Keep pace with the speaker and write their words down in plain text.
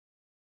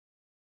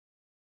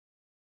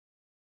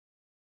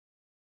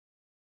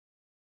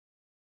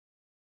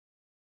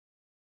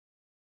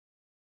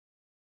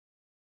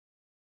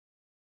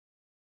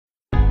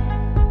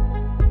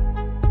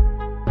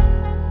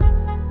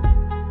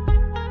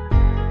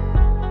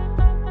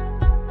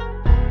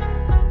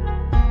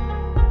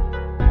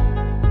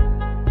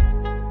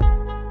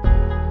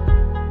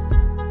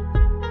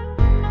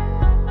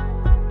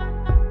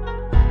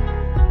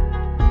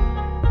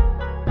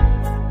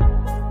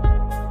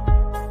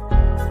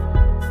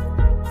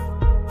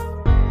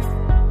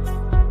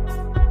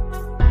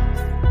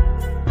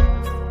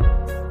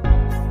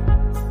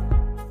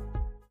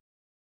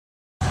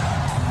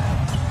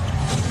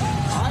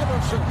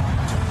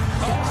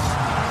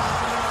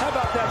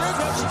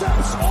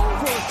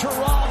to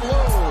Ron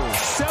Lou.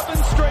 7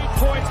 straight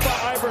points by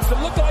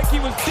Iverson. Looked like he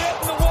was dead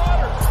in the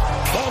water.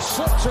 Ball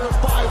slips her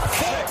by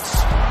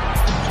Fox.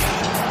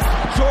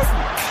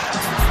 Jordan.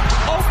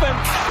 Open.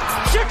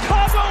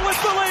 Chicago with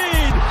the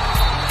lead.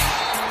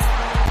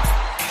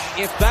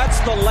 If that's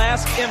the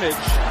last image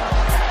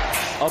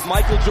of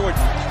Michael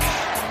Jordan,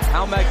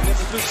 how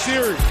magnificent. The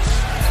series.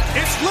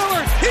 It's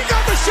Lillard. He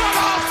got the shot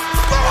off.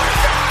 Lillard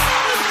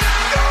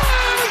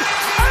good!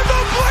 And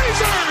the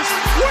Blazers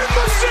win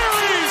the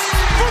series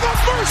for the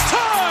first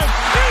time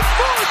in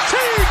 14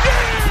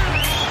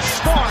 years.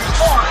 Starks.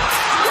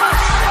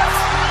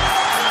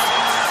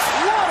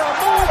 What a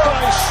move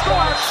by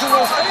Starks, who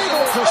was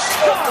able to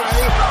sky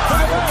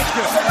for the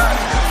basket.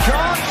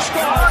 John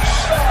Starks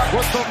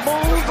with the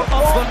move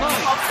of the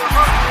night.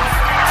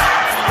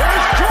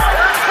 There's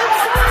Jordan for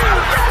 3.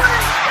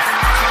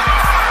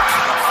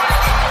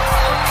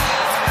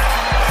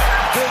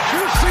 Did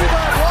you see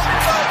that one?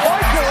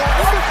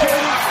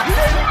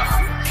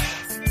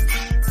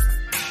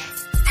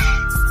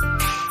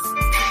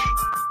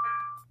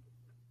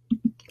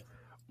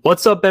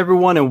 What's up,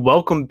 everyone, and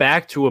welcome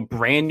back to a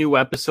brand new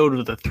episode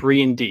of the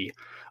 3&D.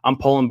 I'm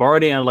Paul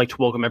Lombardi, and I'd like to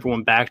welcome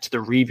everyone back to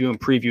the Review and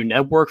Preview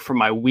Network for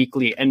my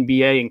weekly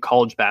NBA and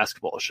college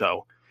basketball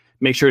show.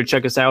 Make sure to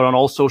check us out on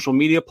all social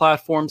media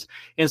platforms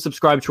and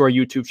subscribe to our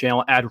YouTube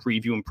channel at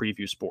Review and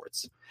Preview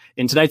Sports.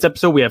 In tonight's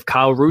episode, we have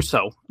Kyle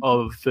Russo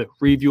of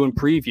Review and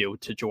Preview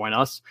to join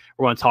us.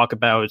 We're going to talk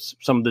about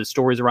some of the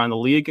stories around the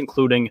league,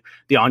 including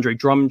the Andre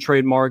Drummond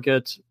trade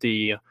market,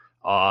 the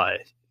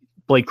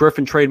Blake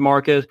Griffin trade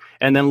market,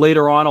 and then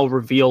later on, I'll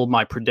reveal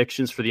my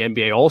predictions for the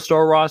NBA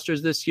All-Star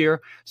rosters this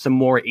year, some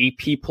more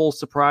AP poll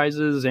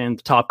surprises, and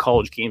the top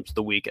college games of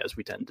the week, as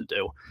we tend to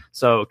do.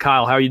 So,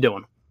 Kyle, how are you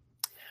doing?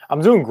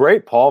 I'm doing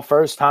great, Paul.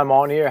 First time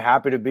on here.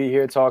 Happy to be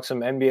here, talk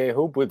some NBA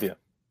hoop with you.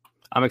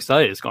 I'm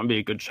excited. It's going to be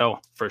a good show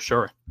for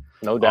sure.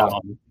 No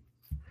doubt.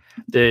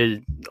 There's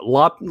a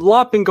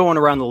lot been going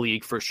around the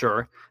league for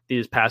sure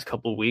these past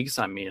couple of weeks.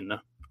 I mean,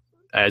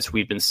 as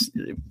we've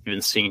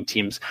been seeing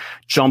teams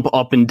jump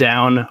up and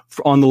down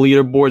on the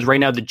leaderboards. Right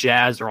now, the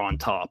Jazz are on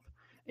top,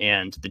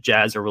 and the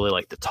Jazz are really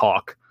like the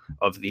talk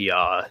of the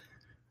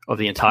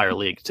entire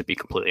league, to be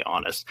completely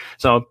honest.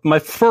 So my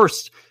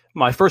first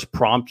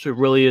prompt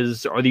really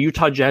is: are the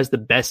Utah Jazz the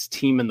best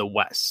team in the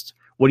West?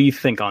 What do you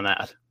think on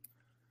that?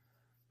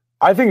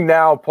 I think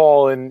now,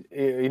 Paul, and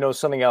you know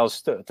something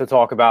else to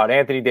talk about.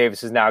 Anthony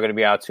Davis is now going to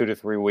be out 2 to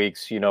 3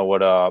 weeks. You know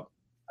what?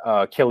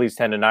 Achilles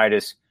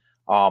tendonitis.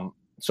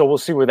 So we'll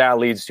see where that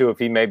leads to, if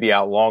he may be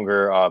out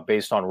longer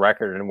based on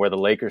record and where the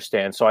Lakers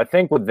stand. So I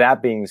think with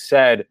that being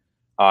said,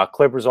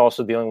 Clippers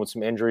also dealing with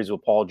some injuries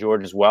with Paul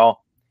George as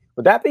well.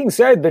 With that being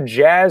said, the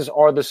Jazz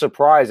are the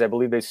surprise. I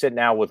believe they sit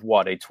now with a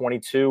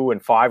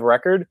 22-5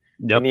 record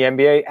in the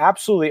NBA.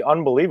 Absolutely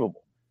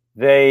unbelievable.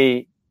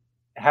 They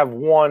have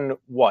won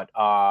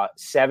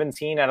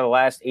 17 out of the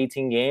last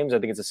 18 games. I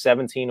think it's a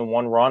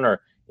 17-1 run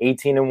or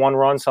 18-1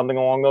 run, something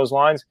along those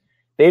lines.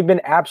 They've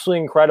been absolutely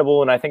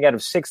incredible, and I think out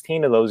of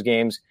 16 of those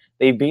games,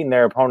 they've beaten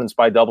their opponents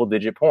by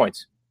double-digit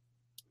points.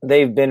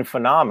 They've been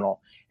phenomenal.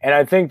 And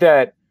I think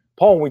that,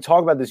 Paul, when we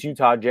talk about this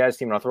Utah Jazz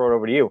team, and I'll throw it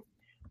over to you,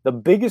 the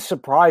biggest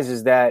surprise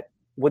is that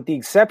with the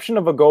exception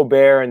of a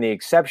Gobert and the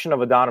exception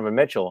of a Donovan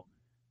Mitchell,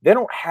 they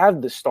don't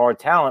have the star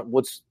talent.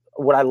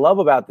 What I love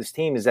about this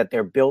team is that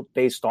they're built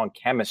based on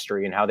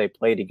chemistry and how they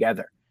play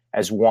together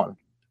as one.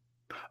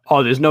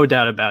 Oh, there's no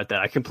doubt about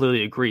that. I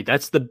completely agree.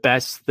 That's the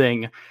best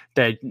thing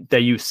that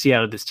you see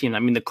out of this team. I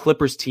mean, the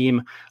Clippers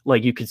team,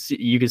 like you could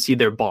see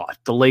they're bought.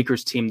 The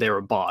Lakers team, they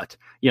were bought.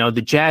 You know,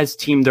 the Jazz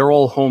team, they're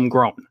all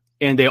homegrown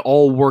and they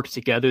all work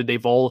together. They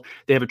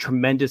have a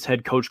tremendous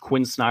head coach.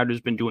 Quinn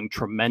Snyder's been doing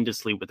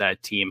tremendously with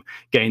that team,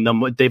 getting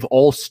them. They've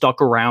all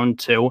stuck around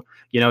too.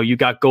 You know, you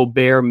got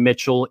Gobert,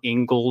 Mitchell,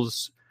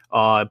 Ingles,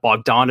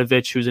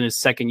 Bogdanovich, who's in his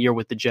second year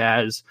with the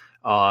Jazz.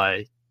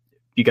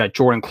 You got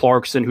Jordan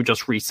Clarkson, who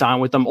just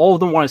re-signed with them. All of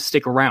them want to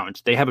stick around.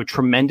 They have a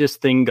tremendous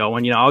thing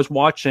going. You know, I was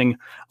watching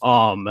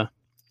some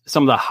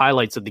of the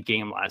highlights of the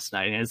game last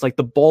night, and it's like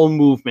the ball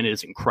movement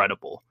is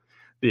incredible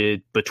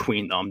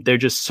between them. They're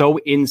just so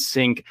in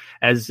sync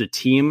as a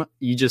team.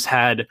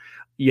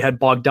 You had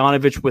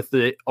Bogdanovich with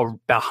a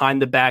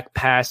behind the back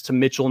pass to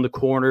Mitchell in the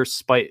corner,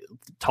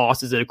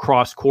 tosses it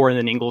across court, and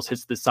then Ingles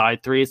hits the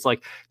side three. It's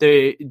like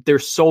they're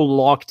so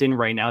locked in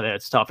right now that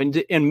it's tough.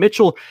 And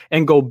Mitchell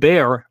and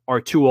Gobert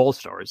are 2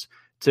 All-Stars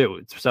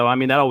too. So I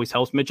mean that always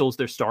helps. Mitchell's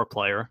their star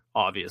player,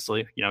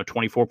 obviously.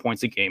 24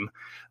 points a game.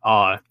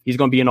 He's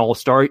going to be an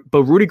All-Star.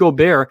 But Rudy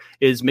Gobert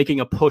is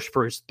making a push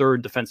for his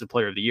 3rd Defensive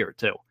Player of the Year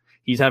too.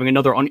 He's having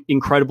another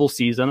incredible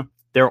season.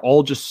 They're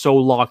all just so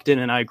locked in,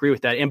 and I agree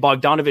with that. And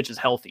Bogdanovich is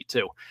healthy,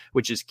 too,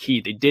 which is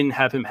key. They didn't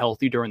have him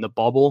healthy during the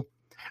bubble,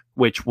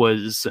 which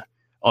was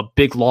a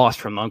big loss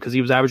from them because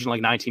he was averaging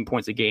like 19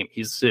 points a game.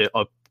 He's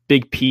a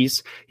big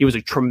piece. He was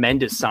a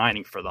tremendous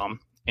signing for them.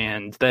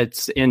 And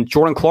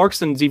Jordan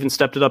Clarkson's even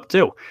stepped it up,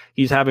 too.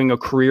 He's having a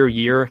career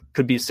year,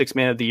 could be 6th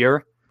man of the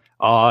year.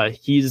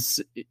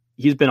 He's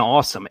he's been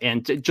awesome.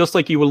 And just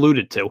like you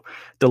alluded to,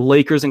 the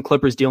Lakers and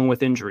Clippers dealing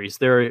with injuries.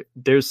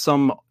 There's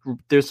some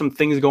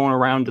things going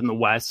around in the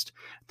West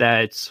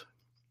that,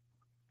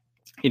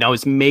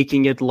 is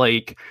making it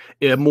like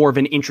more of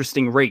an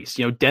interesting race.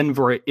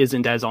 Denver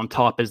isn't as on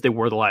top as they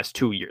were the last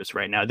 2 years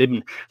right now. They've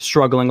been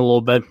struggling a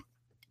little bit.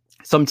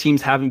 Some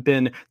teams haven't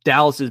been.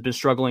 Dallas has been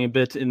struggling a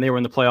bit, and they were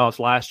in the playoffs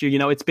last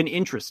year. It's been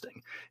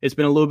interesting. It's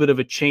been a little bit of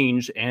a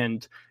change,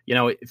 and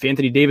if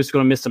Anthony Davis is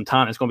going to miss some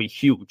time, it's going to be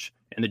huge,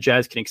 and the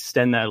Jazz can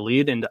extend that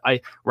lead. And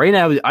right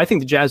now, I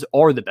think the Jazz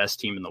are the best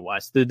team in the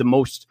West. They're the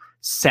most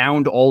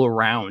sound all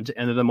around,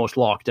 and they're the most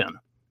locked in.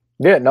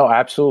 Yeah, no,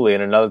 absolutely.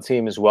 And another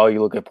team as well,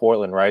 you look at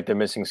Portland, right? They're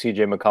missing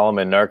CJ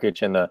McCollum and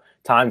Nurkic, and the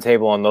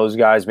timetable on those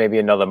guys maybe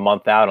another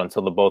month out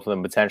until the both of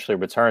them potentially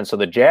return. So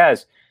the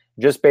Jazz,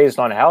 just based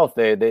on health,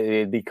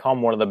 they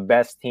become one of the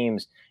best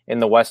teams in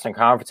the Western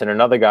Conference. And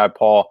another guy,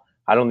 Paul,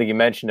 I don't think you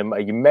mentioned him.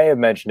 You may have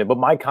mentioned it, but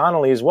Mike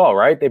Conley as well,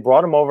 right? They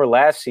brought him over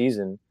last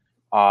season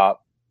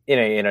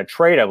in a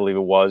trade, I believe it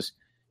was.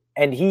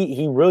 And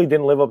he really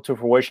didn't live up to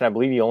fruition. I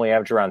believe he only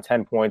averaged around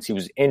 10 points. He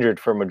was injured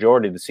for a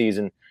majority of the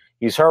season.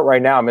 He's hurt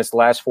right now, missed the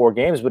last 4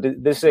 games. But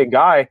this is a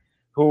guy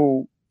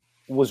who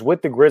was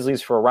with the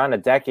Grizzlies for around a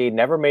decade,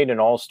 never made an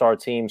all-star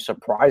team,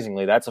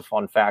 surprisingly. That's a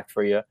fun fact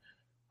for you.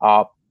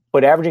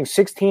 But averaging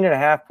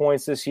 16.5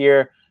 points this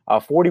year,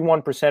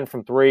 41%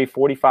 from three,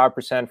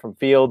 45% from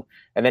field,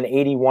 and then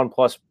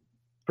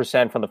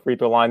 81+% from the free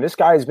throw line. This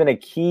guy has been a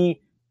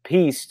key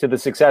piece to the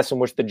success in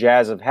which the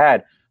Jazz have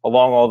had,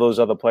 along all those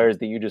other players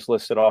that you just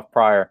listed off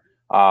prior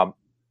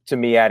to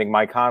me adding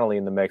Mike Conley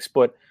in the mix.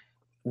 But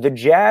the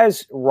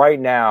Jazz right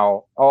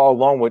now,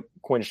 along with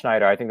Quinn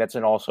Snyder, I think that's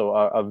also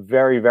a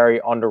very,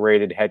 very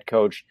underrated head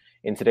coach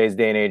in today's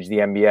day and age, the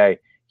NBA.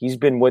 He's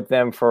been with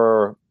them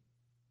for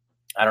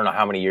I don't know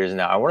how many years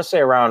now. I want to say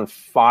around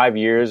 5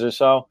 years or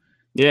so.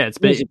 Yeah, it's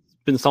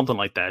been something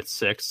like that,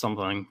 6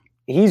 something.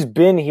 He's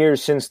been here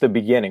since the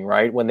beginning,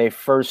 right? When they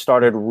first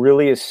started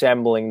really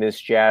assembling this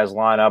Jazz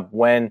lineup,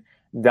 when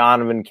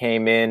Donovan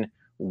came in,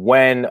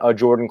 when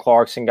Jordan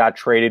Clarkson got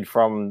traded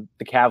from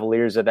the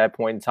Cavaliers at that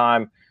point in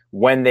time,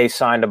 when they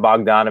signed a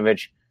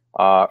Bogdanovich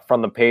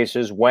from the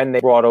Pacers, when they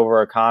brought over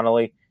a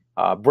Connolly,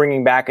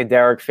 bringing back a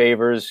Derek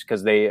Favors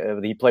because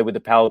he played with the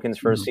Pelicans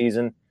for a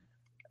season.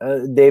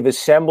 They've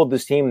assembled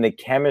this team, and the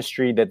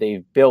chemistry that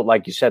they've built,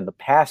 like you said, the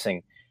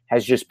passing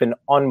has just been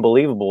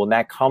unbelievable. And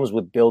that comes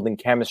with building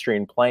chemistry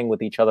and playing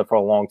with each other for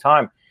a long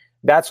time.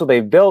 That's what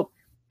they've built.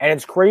 And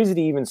it's crazy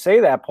to even say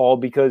that, Paul,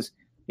 because,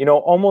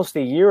 almost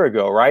a year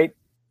ago, right,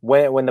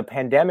 when the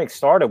pandemic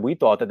started, we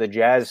thought that the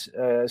Jazz,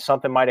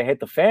 something might have hit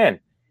the fan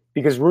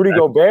because Rudy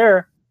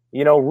Gobert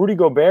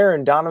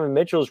and Donovan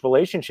Mitchell's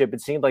relationship,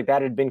 it seemed like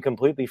that had been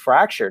completely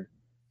fractured.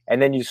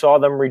 And then you saw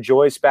them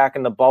rejoice back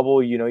in the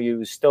bubble. You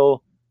was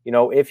still,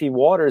 iffy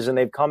waters, and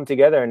they've come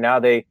together, and now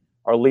they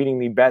are leading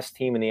the best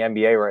team in the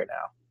NBA right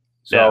now.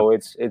 So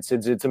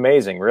it's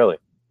amazing, really.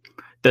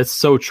 That's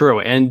so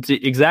true. And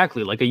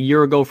exactly like a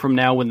year ago from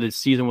now, when the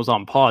season was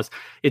on pause,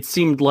 it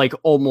seemed like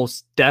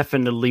almost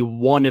definitely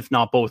one, if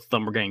not both of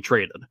them, were getting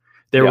traded.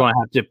 They were going to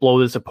have to blow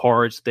this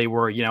apart. They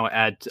were,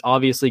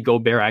 obviously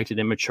Gobert acted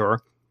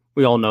immature.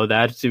 We all know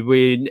that.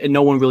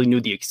 No one really knew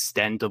the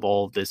extent of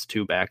all of this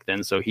too back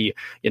then. So he,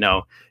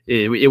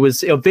 it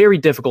was a very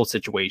difficult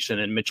situation,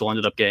 and Mitchell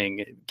ended up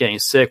getting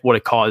sick. What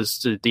it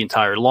caused the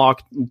entire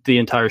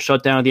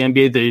shutdown of the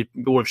NBA. They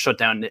would have shut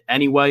down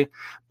anyway,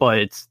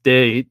 but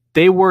they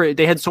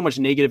had so much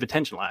negative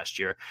attention last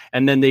year,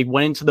 and then they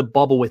went into the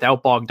bubble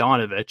without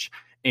Bogdanovich,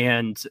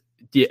 and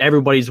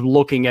everybody's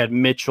looking at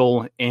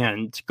Mitchell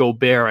and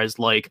Gobert as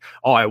like,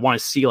 oh, I want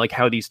to see like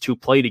how these two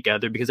play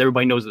together, because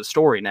everybody knows the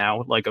story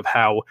now, like of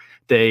how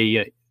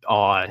they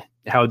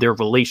how their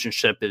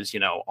relationship is,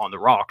 on the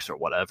rocks or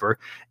whatever.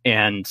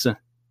 And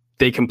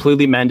they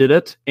completely mended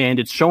it, and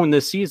it's shown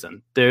this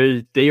season.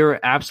 They are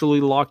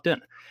absolutely locked in.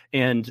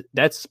 And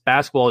that's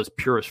basketball is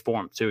purest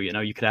form too.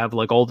 You could have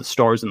like all the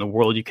stars in the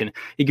world. You could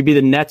be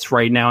the Nets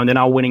right now, and they're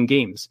not winning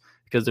games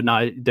because they're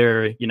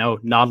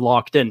not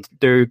locked in.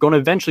 They're going to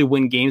eventually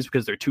win games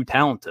because they're too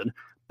talented.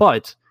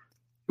 But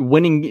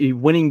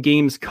winning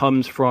games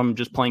comes from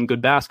just playing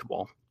good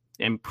basketball,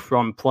 and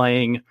from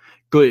playing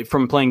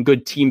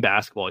good team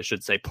basketball, I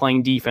should say,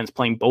 playing defense,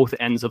 playing both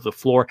ends of the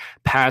floor,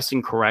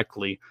 passing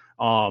correctly.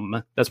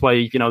 That's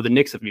why the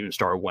Knicks have even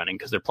started winning,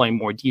 because they're playing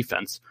more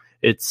defense.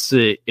 It's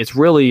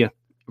really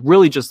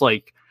just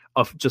like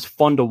just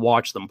fun to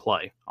watch them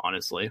play.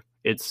 Honestly,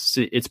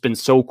 it's been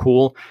so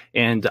cool,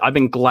 and I've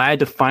been glad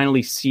to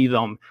finally see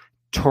them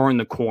turn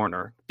the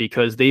corner,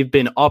 because they've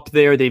been up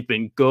there. They've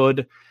been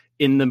good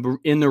in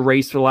the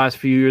race for the last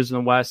few years in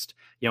the West.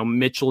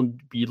 Mitchell,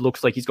 he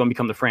looks like he's going to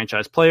become the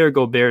franchise player.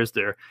 Gobert's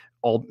their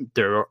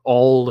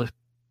all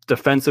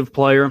defensive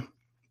player,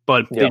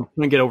 but they're going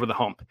to get over the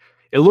hump.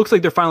 It looks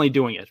like they're finally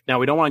doing it. Now,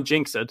 we don't want to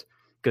jinx it,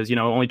 because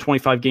only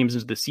 25 games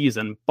into the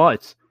season,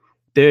 but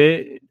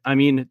they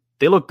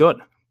look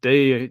good.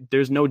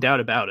 There's no doubt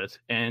about it.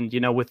 And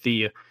with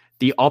the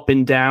up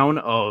and down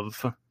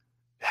of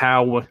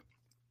how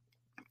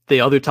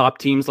the other top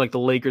teams like the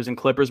Lakers and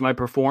Clippers might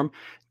perform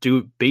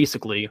due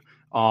basically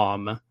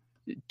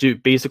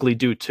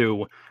due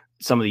to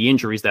some of the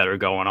injuries that are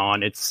going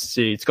on. It's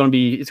going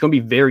to be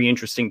very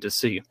interesting to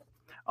see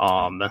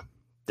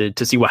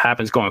to see what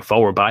happens going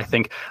forward. But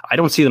I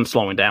don't see them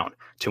slowing down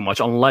too much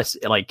unless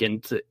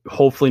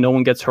hopefully no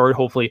one gets hurt.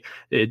 Hopefully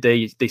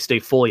they stay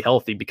fully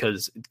healthy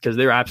because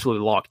they're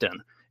absolutely locked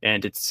in.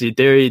 And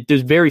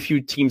there's very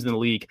few teams in the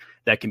league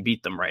that can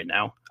beat them right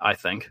now, I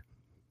think.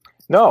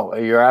 No,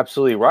 you're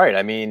absolutely right.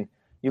 I mean,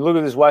 you look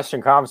at this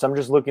Western Conference. I'm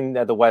just looking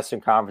at the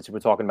Western Conference. We're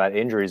talking about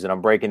injuries, and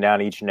I'm breaking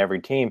down each and every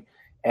team.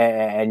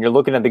 And you're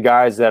looking at the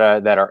guys that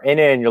are in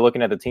it, and you're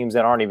looking at the teams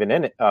that aren't even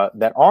in it,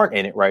 that aren't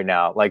in it right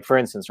now. Like, for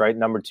instance, right,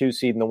 number 2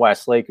 seed in the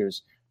West,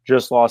 Lakers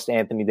just lost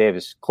Anthony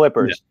Davis.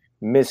 Clippers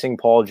missing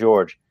Paul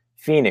George.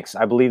 Phoenix,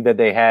 I believe that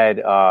they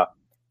had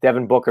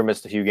Devin Booker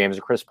missed a few games,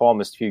 or Chris Paul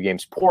missed a few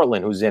games.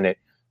 Portland, who's in it,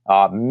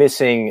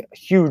 missing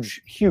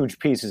huge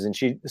pieces, and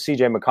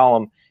C.J.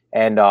 McCollum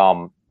and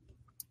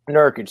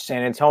Nurkic.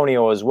 San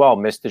Antonio as well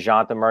missed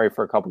DeJounte Murray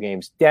for a couple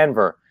games.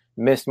 Denver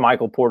missed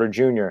Michael Porter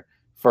Jr.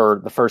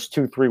 for the first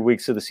 2-3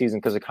 weeks of the season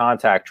because of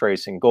contact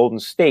tracing. Golden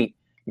State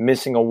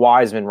missing a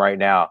Wiseman right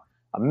now.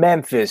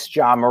 Memphis,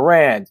 Ja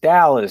Morant,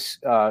 Dallas,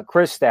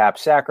 Kristaps,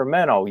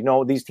 Sacramento. You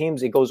know, these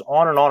teams, it goes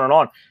on and on and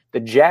on. The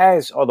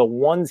Jazz are the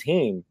one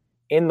team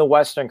in the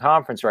Western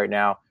Conference right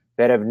now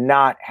that have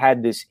not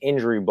had this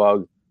injury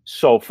bug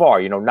so far.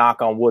 You know,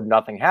 knock on wood,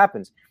 nothing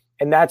happens.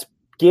 And that's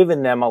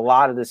given them a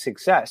lot of the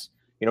success.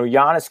 You know,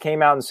 Giannis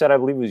came out and said, I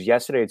believe it was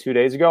yesterday or 2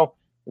 days ago,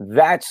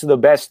 that's the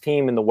best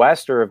team in the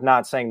West, or if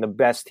not saying the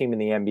best team in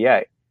the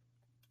NBA.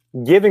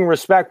 Giving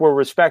respect where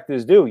respect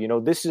is due. You know,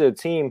 this is a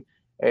team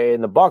in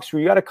the Bucks where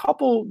you got a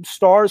couple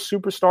stars,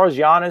 superstars,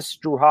 Giannis,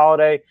 Drew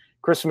Holiday,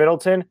 Chris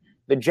Middleton.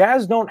 The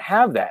Jazz don't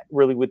have that,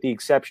 really, with the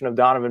exception of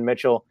Donovan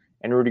Mitchell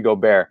and Rudy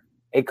Gobert.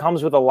 It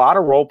comes with a lot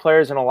of role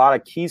players and a lot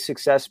of key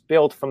success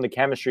built from the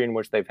chemistry in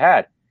which they've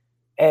had.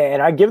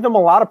 And I give them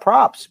a lot of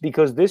props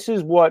because this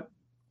is what,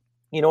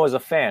 you know, as a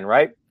fan,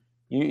 right?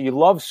 You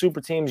love super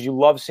teams. You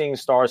love seeing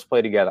stars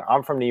play together.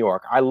 I'm from New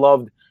York. I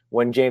loved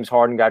when James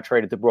Harden got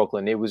traded to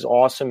Brooklyn. It was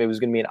awesome. It was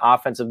going to be an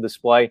offensive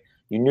display.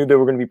 You knew there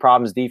were going to be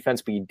problems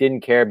defense, but you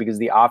didn't care because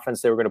the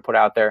offense they were going to put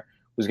out there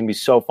was going to be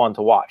so fun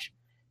to watch.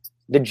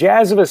 The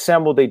Jazz have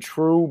assembled a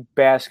true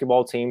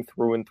basketball team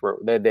through and through.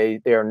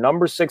 They are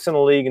number 6 in the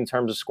league in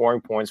terms of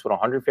scoring points with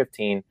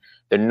 115.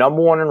 They're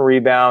number 1 in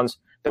rebounds.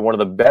 They're one of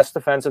the best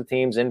defensive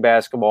teams in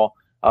basketball.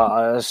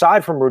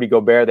 Aside from Rudy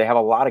Gobert, they have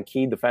a lot of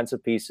key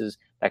defensive pieces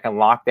that can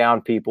lock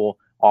down people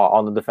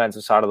on the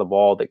defensive side of the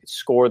ball. They can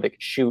score, they can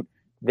shoot.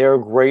 They're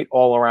a great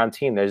all-around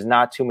team. There's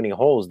not too many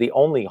holes. The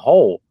only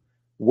hole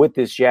with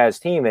this Jazz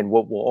team, and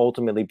what will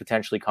ultimately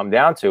potentially come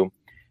down to,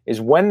 is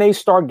when they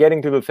start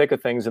getting through the thick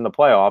of things in the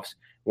playoffs,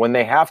 when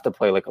they have to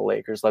play like a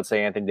Lakers, let's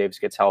say Anthony Davis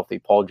gets healthy,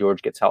 Paul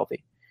George gets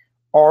healthy,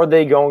 are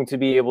they going to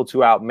be able to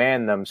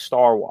outman them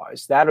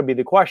star-wise? That'll be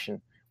the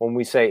question when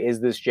we say,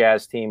 is this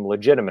Jazz team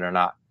legitimate or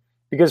not?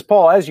 Because,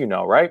 Paul, as you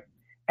know, right,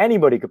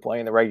 anybody could play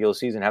in the regular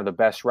season, have the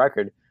best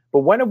record. But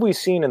when have we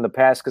seen in the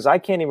past, because I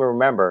can't even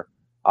remember,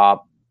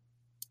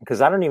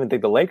 because I don't even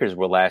think the Lakers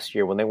were last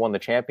year when they won the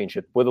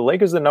championship. Were the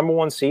Lakers the number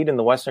 1 seed in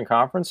the Western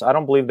Conference? I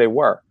don't believe they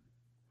were.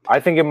 I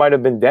think it might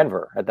have been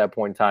Denver at that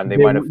point in time.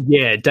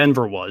 Yeah,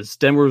 Denver was.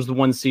 Denver was the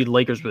 1 seed,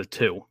 Lakers were the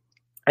 2.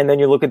 And then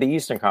you look at the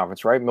Eastern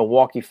Conference, right?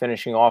 Milwaukee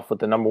finishing off with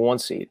the number 1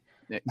 seed.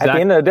 Exactly. At the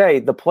end of the day,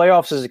 the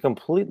playoffs is a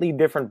completely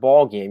different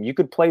ball game. You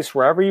could place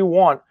wherever you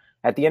want.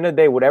 At the end of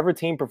the day, whatever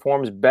team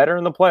performs better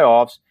in the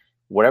playoffs,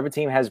 whatever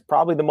team has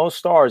probably the most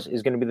stars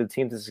is going to be the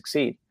team to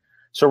succeed.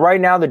 So right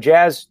now, the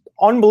Jazz,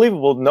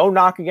 unbelievable, no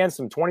knock against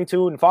them,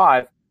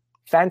 22-5,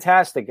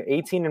 fantastic,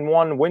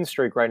 18-1 win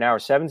streak right now, or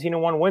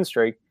 17-1 win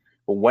streak.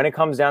 But when it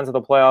comes down to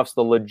the playoffs,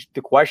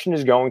 the question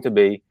is going to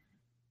be,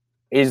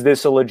 is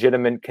this a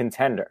legitimate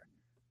contender?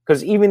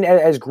 Because even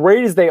as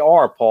great as they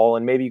are, Paul,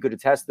 and maybe you could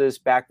attest this,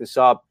 back this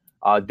up,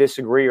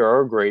 disagree or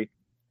agree,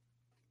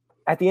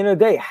 at the end of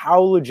the day, how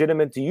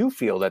legitimate do you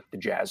feel that the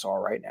Jazz are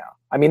right now?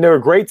 I mean, they're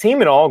a great team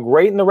and all,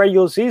 great in the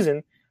regular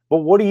season, but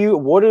what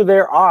are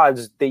their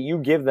odds that you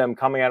give them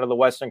coming out of the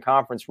Western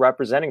Conference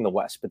representing the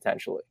West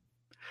potentially?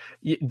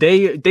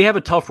 They have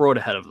a tough road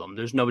ahead of them.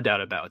 There's no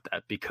doubt about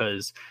that,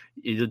 because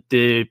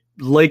the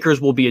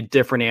Lakers will be a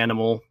different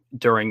animal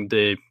during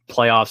the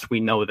playoffs. We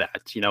know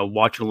that, you know,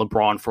 watching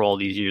LeBron for all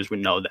these years, we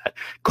know that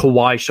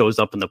Kawhi shows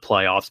up in the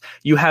playoffs.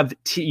 You have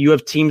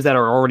teams that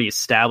are already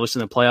established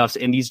in the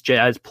playoffs, and these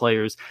Jazz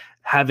players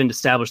haven't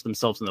established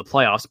themselves in the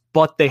playoffs,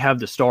 but they have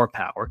the star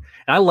power.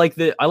 And I like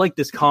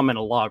this comment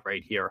a lot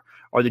right here.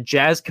 Are the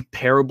Jazz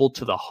comparable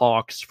to the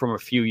Hawks from a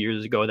few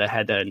years ago that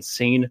had that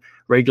insane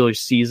regular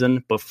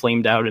season but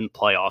flamed out in the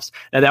playoffs?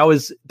 Now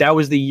that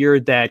was the year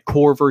that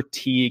Korver,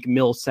 Teague,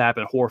 Millsap,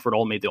 and Horford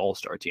all made the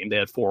All-Star team. They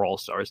had 4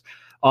 All-Stars.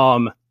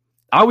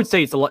 I would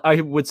say it's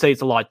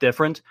a lot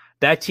different.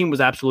 That team was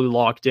absolutely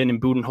locked in,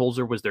 and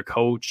Budenholzer was their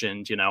coach,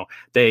 and you know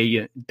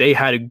they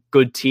had a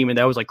good team, and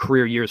that was like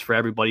career years for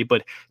everybody.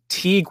 But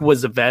Teague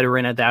was a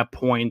veteran at that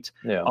point.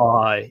 Yeah.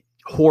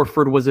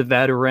 Horford was a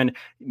veteran,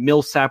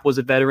 Millsap was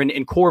a veteran,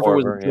 and Korver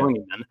was a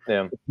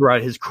journeyman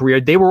throughout his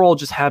career. They were all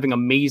just having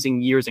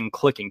amazing years and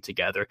clicking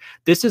together.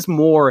 This is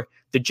more,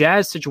 the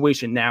Jazz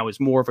situation now is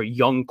more of a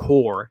young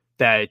core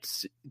that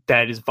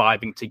is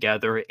vibing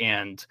together,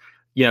 and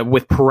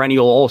with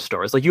perennial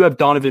all-stars. Like, you have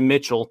Donovan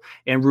Mitchell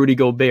and Rudy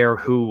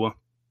Gobert, who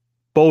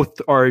both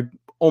are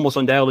almost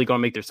undoubtedly going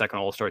to make their second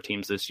all-star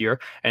teams this year,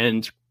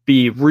 and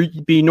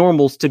be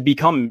normals to be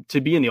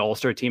in the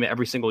all-star team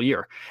every single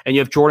year. And you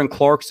have Jordan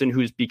Clarkson,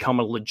 who's become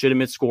a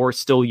legitimate scorer,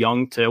 still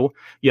young too.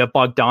 You have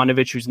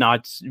Bogdanovich, who's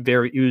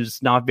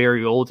not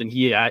very old, and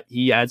he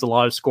adds a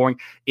lot of scoring.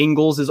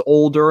 Ingles is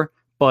older,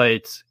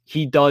 but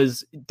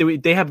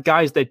they have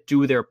guys that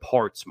do their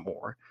parts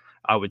more,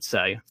 I would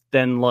say,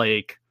 than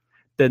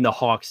the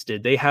Hawks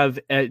did. They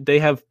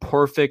have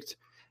perfect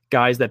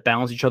guys that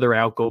balance each other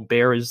out.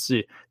 Gobert is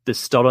the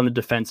stud on the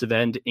defensive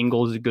end.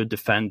 Ingles is a good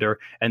defender.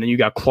 And then you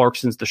got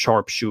Clarkson's the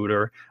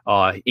sharpshooter.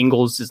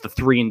 Ingles is the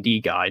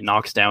 3-and-D guy,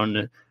 knocks down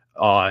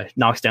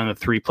the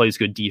three, plays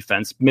good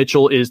defense.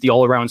 Mitchell is the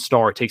all-around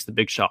star, takes the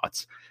big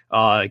shots.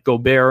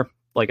 Gobert,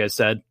 like I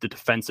said, the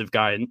defensive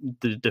guy,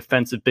 the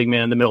defensive big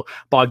man in the middle.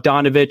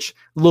 Bogdanovich,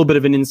 a little bit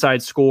of an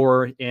inside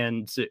scorer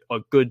and a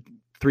good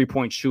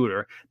three-point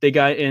shooter.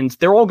 And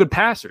they're all good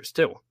passers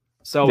too.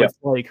 So It's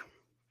like,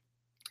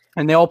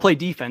 and they all play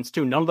defense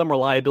too. None of them are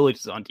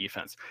liabilities on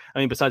defense. I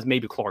mean, besides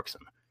maybe Clarkson,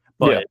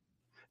 but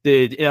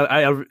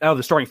out of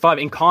the starting five,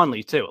 and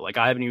Conley too. Like,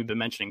 I haven't even been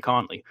mentioning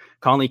Conley.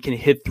 Conley can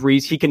hit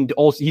threes.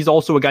 He's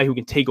also a guy who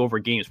can take over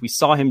games. We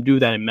saw him do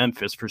that in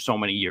Memphis for so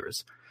many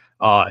years.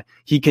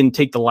 He can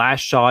take the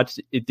last shot.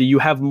 You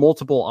have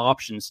multiple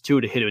options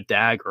too to hit a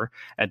dagger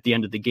at the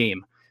end of the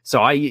game.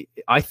 So I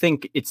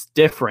think it's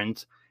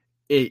different.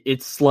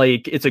 It's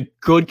a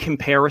good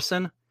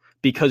comparison,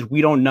 because we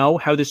don't know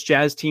how this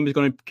Jazz team is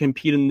going to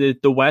compete in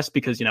the West,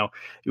 because,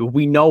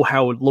 we know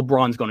how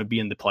LeBron's going to be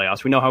in the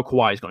playoffs. We know how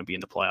Kawhi is going to be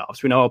in the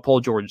playoffs. We know how Paul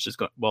George is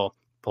going. Well,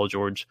 Paul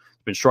George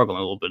has been struggling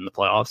a little bit in the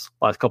playoffs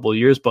last couple of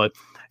years, but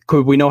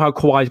we know how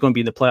Kawhi is going to be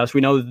in the playoffs.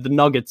 We know the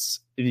Nuggets,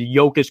 the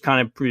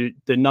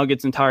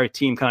Nuggets entire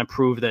team kind of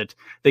proved that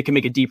they can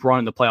make a deep run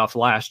in the playoffs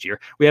last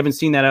year. We haven't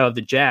seen that out of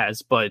the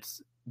Jazz, but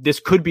this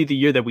could be the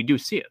year that we do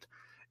see it.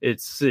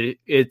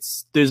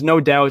 There's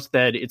no doubt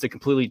that it's a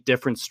completely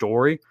different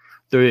story,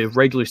 the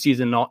regular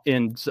season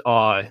and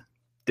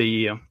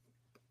the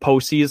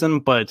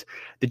postseason, but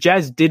the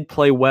Jazz did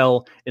play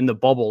well in the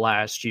bubble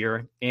last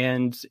year,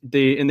 and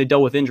they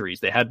dealt with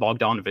injuries. They had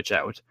Bogdanovich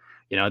out.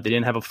 They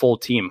didn't have a full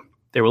team.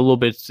 They were a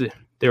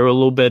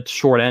little bit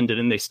short-ended,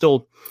 and they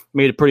still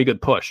made a pretty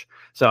good push.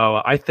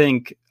 So I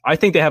think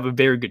they have a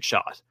very good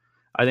shot.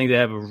 I think they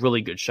have a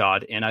really good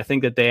shot, and I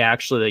think that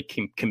they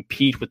can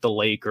compete with the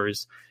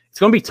Lakers. It's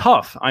going to be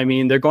tough. I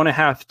mean, they're going to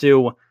have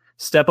to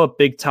step up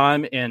big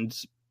time and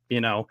be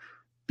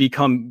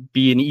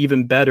an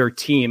even better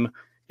team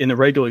in the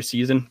regular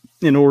season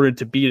in order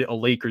to beat a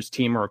Lakers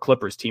team or a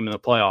Clippers team in the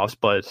playoffs.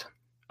 But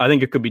I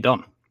think it could be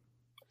done.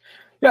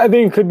 Yeah, I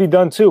think it could be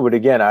done too. But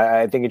again,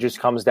 I think it just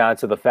comes down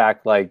to the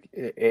fact, like,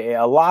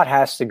 a lot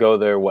has to go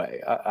their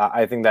way.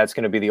 I think that's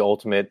going to be the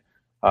ultimate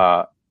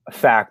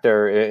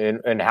factor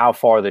in how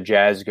far the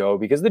Jazz go,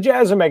 because the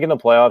Jazz are making the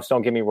playoffs.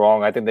 Don't get me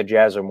wrong. I think the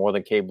Jazz are more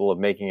than capable of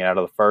making it out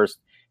of the first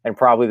and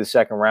probably the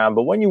second round.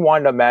 But when you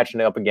wind up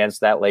matching up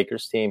against that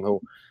Lakers team,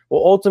 who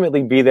will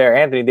ultimately be there,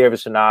 Anthony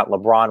Davis or not,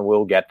 LeBron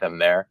will get them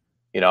there,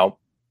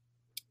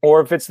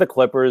 or if it's the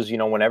Clippers,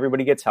 when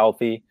everybody gets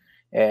healthy.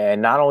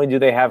 And not only do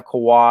they have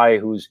Kawhi,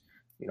 who's,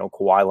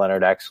 Kawhi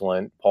Leonard,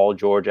 excellent, Paul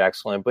George,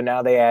 excellent, but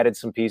now they added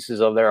some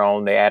pieces of their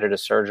own. They added a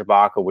Serge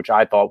Ibaka, which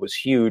I thought was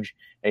huge,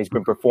 and he's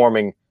been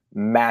performing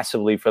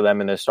massively for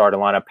them in the starting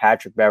lineup.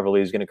 Patrick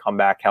Beverley is going to come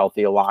back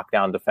healthy, a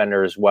lockdown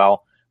defender as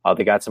well.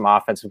 They got some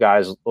offensive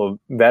guys,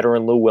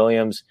 veteran Lou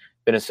Williams,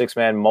 been a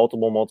six-man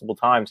multiple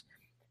times.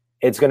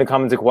 It's going to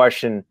come into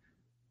question,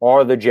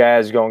 are the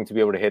Jazz going to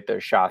be able to hit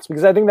their shots?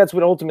 Because I think that's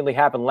what ultimately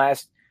happened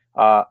last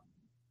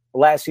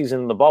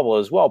season in the bubble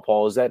as well,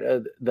 Paul, is that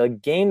the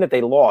game that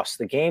they lost,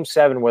 the Game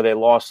 7 where they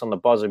lost on the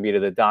buzzer beater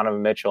that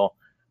Donovan Mitchell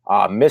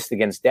missed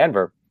against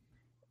Denver,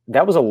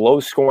 that was a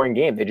low-scoring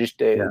game.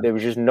 There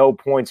was just no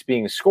points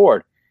being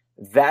scored.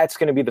 That's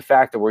going to be the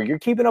factor where you're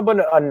keeping up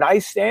a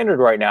nice standard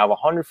right now of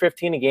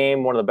 115 a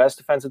game, one of the best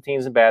defensive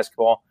teams in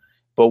basketball.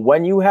 But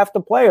when you have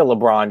to play a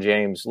LeBron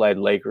James-led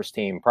Lakers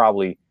team,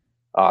 probably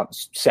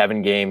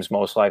 7 games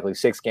most likely,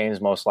 6 games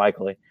most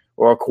likely,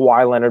 or a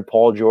Kawhi Leonard,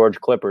 Paul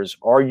George Clippers,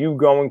 are you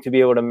going to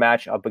be able to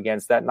match up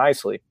against that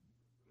nicely?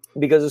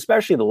 Because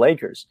especially the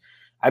Lakers,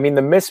 I mean,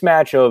 the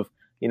mismatch of,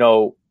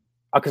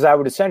 because I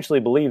would essentially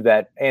believe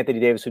that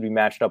Anthony Davis would be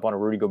matched up on a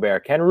Rudy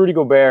Gobert. Can Rudy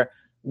Gobert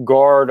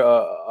guard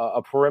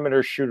a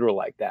perimeter shooter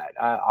like that?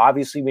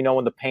 Obviously, we know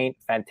in the paint,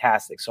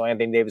 fantastic. So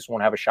Anthony Davis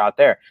won't have a shot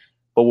there.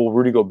 But will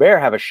Rudy Gobert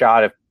have a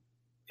shot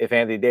if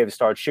Anthony Davis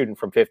starts shooting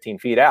from 15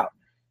 feet out?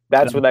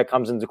 That's where that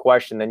comes into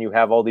question. Then you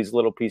have all these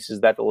little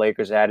pieces that the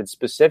Lakers added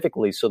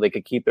specifically so they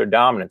could keep their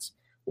dominance,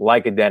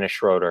 like a Dennis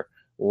Schroeder,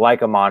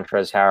 like a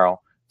Montrezl Harrell,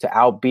 to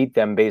outbeat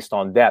them based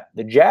on depth.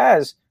 The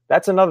Jazz,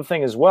 that's another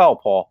thing as well,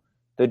 Paul.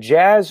 The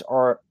Jazz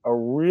are a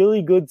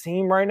really good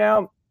team right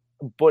now,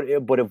 but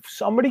if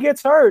somebody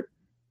gets hurt,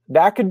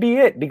 that could be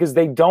it because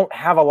they don't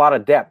have a lot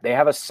of depth. They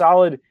have a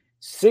solid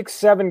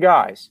 6-7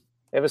 guys.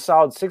 They have a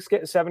solid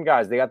 6-7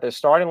 guys. They got their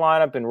starting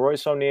lineup in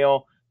Royce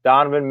O'Neal,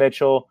 Donovan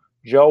Mitchell,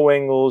 Joe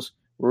Ingles,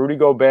 Rudy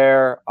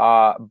Gobert,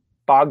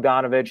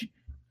 Bogdanovich.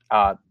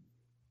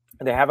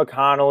 They have a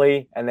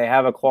Connolly and they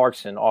have a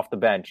Clarkson off the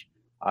bench.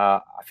 I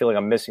feel like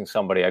I'm missing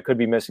somebody. I could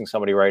be missing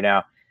somebody right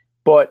now,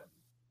 but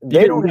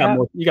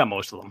you got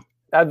most of them.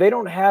 They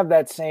don't have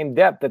that same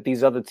depth that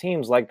these other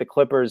teams like the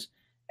Clippers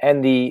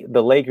and the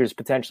Lakers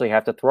potentially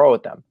have to throw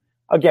at them.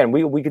 Again,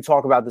 we could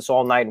talk about this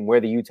all night and where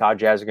the Utah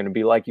Jazz are going to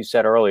be. Like you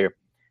said earlier,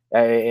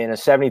 in a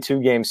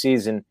 72-game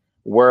season,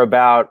 we're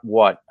about,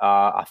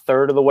 a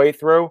third of the way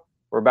through?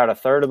 We're about a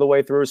third of the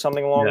way through,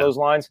 something along those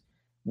lines.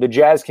 The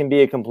Jazz can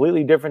be a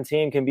completely different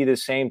team, can be the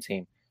same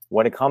team.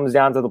 When it comes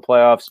down to the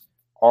playoffs,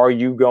 are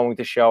you going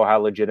to show how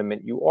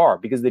legitimate you are?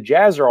 Because the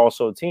Jazz are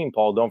also a team,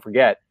 Paul, don't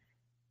forget,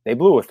 they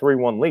blew a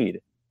 3-1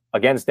 lead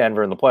against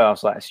Denver in the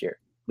playoffs last year.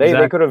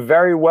 They could have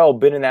very well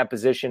been in that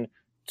position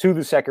to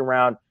the second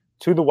round,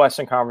 to the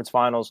Western Conference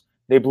Finals.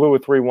 They blew a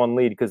 3-1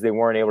 lead because they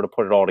weren't able to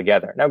put it all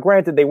together. Now,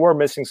 granted, they were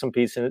missing some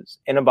pieces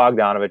in a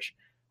Bogdanovich.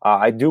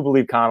 I do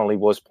believe Connolly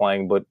was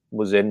playing, but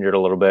was injured a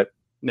little bit.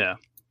 Yeah.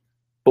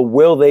 But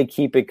will they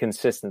keep it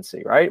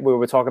consistency, right?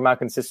 We're talking about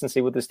consistency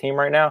with this team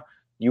right now.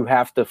 You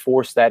have to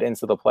force that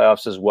into the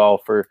playoffs as well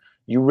for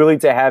you really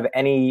to have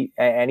any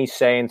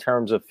say in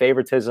terms of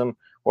favoritism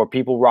or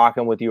people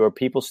rocking with you or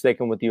people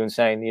sticking with you and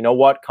saying, you know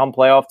what, come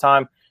playoff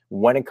time,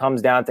 when it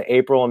comes down to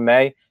April and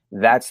May,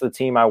 that's the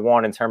team I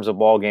want in terms of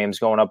ball games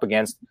going up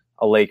against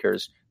a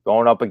Lakers,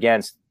 going up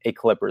against a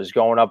Clippers,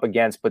 going up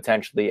against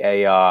potentially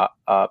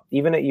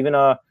even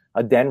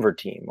a Denver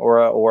team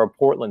or a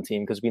Portland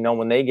team, because we know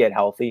when they get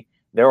healthy,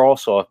 they're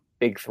also a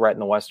big threat in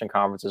the Western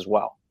Conference as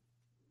well.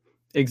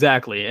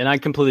 Exactly, and I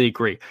completely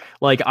agree.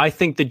 Like, I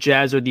think the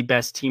Jazz are the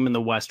best team in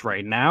the West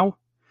right now.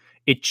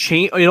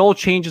 It all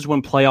changes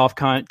when playoff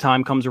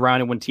time comes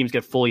around and when teams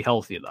get fully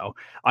healthy, though.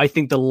 I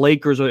think the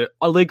Lakers are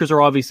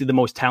obviously the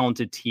most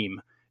talented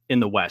team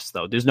in the West,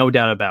 though. There's no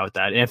doubt about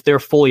that. And if they're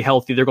fully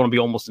healthy, they're going to be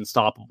almost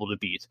unstoppable to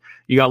beat.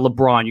 You got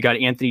LeBron, you got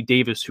Anthony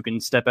Davis who can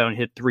step out and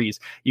hit threes.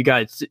 You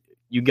got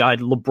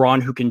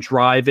LeBron who can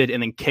drive it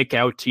and then kick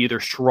out to either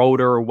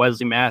Schroeder or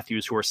Wesley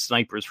Matthews, who are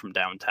snipers from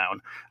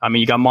downtown. I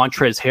mean, you got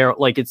Montrezl Harrell.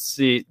 Like,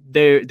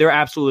 they're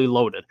absolutely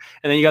loaded.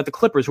 And then you got the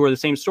Clippers, who are the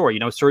same story. You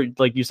know,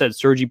 like you said,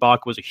 Serge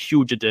Ibaka was a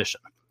huge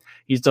addition.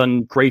 He's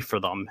done great for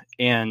them,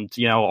 and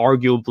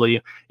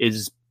arguably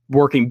is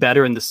working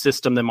better in the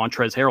system than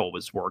Montrezl Harrell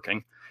was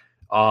working.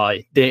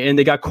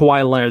 They got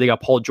Kawhi Leonard, they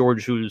got Paul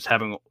George, who's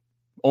having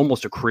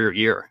almost a career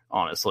year.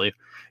 Honestly,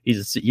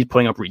 he's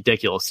putting up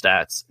ridiculous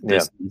stats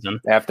this season.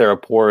 After a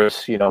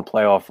porous,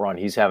 playoff run,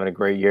 he's having a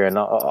great year, and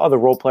other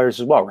role players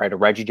as well, right?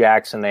 Reggie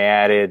Jackson they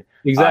added.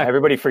 Exactly.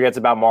 Everybody forgets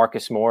about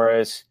Marcus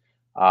Morris.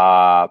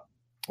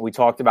 We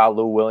talked about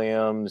Lou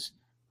Williams.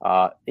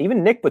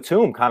 Even Nick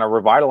Batum kind of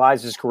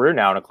revitalized his career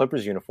now in a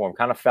Clippers uniform.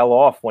 Kind of fell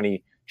off when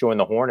he joined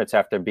the Hornets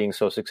after being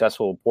so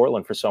successful with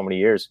Portland for so many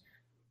years.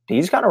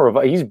 He's kind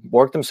of he's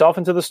worked himself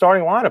into the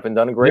starting lineup and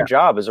done a great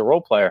job as a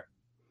role player.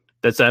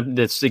 That's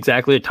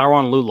exactly it.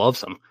 Tyronn Lue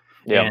loves him.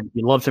 Yeah, and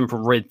he loves him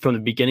from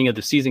the beginning of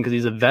the season because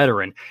he's a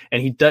veteran,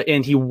 and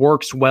he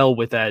works well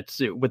with that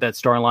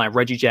starting line.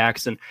 Reggie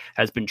Jackson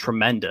has been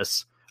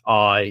tremendous.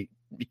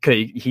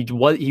 Because he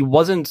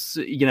wasn't,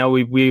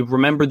 we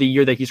remember the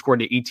year that he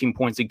scored 18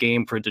 points a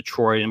game for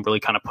Detroit and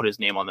really kind of put his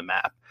name on the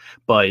map.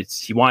 But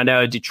he wanted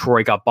out of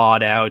Detroit, got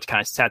bought out,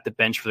 kind of sat the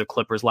bench for the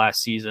Clippers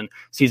last season.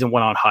 Season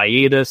went on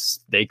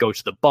hiatus. They go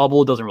to the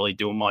bubble, doesn't really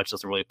do much,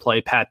 doesn't really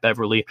play. Pat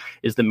Beverly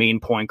is the main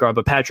point guard,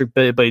 but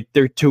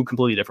they're two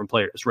completely different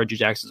players. Reggie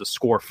Jackson's a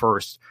score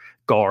first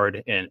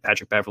guard, and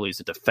Patrick Beverly is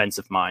a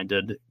defensive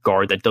minded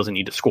guard that doesn't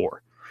need to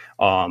score.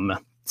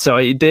 So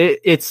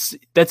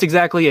that's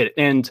exactly it.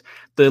 And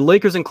the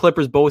Lakers and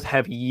Clippers both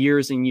have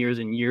years and years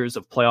and years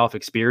of playoff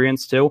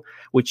experience too,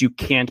 which you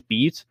can't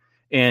beat.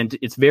 And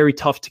it's very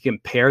tough to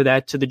compare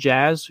that to the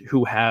Jazz,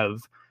 who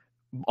have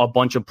a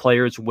bunch of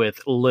players with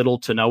little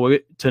to no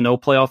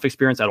playoff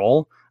experience at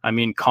all. I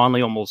mean,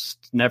 Conley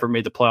almost never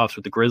made the playoffs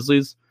with the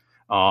Grizzlies.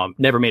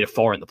 Never made it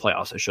far in the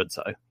playoffs, I should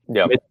say.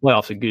 Yeah, made the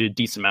playoffs a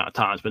decent amount of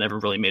times, but never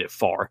really made it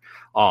far.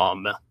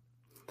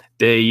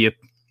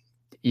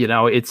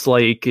 It's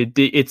like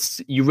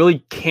you really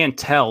can't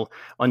tell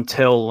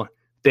until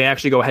they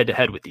actually go head to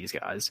head with these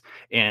guys.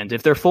 And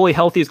if they're fully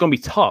healthy, it's going to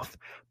be tough.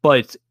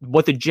 But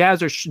what the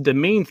Jazz are, the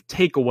main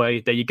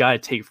takeaway that you got to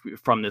take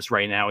from this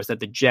right now is that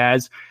the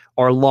Jazz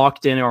are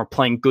locked in and are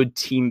playing good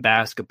team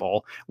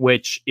basketball,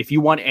 which if you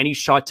want any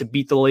shot to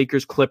beat the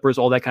Lakers, Clippers,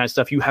 all that kind of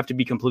stuff, you have to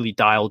be completely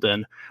dialed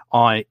in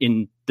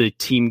the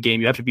team game.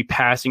 You have to be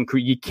passing.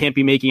 You can't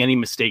be making any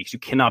mistakes. You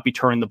cannot be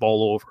turning the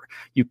ball over.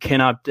 You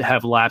cannot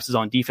have lapses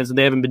on defense, and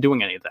they haven't been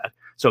doing any of that.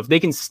 So if they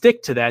can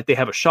stick to that, they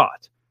have a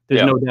shot.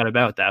 There's no doubt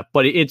about that.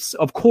 But it's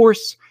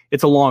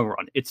a long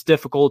run. It's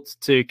difficult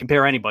to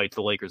compare anybody to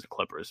the Lakers and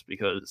Clippers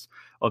because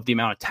of the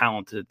amount of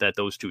talent that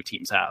those two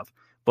teams have.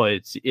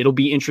 but it'll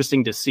be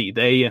interesting to see.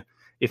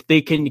 If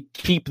they can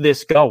keep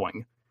this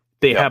going,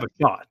 they have a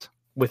shot,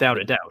 without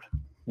a doubt.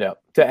 Yeah.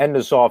 To end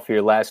us off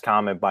here, last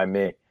comment by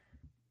me.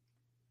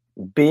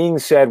 Being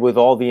said, with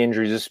all the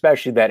injuries,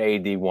 especially that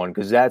AD one,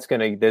 because they're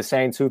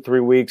saying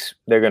 2-3 weeks,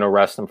 they're going to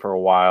rest him for a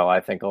while. I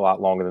think a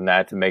lot longer than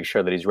that to make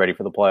sure that he's ready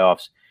for the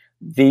playoffs.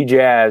 The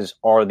Jazz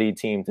are the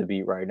team to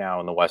beat right now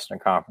in the Western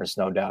Conference,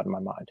 no doubt in my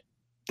mind.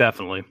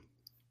 Definitely.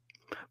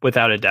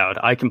 Without a doubt.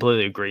 I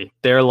completely agree.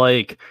 They're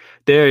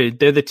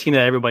the team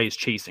that everybody's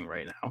chasing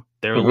right now.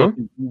 They're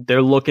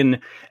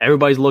looking,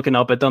 everybody's looking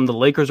up at them. The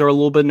Lakers are a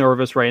little bit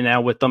nervous right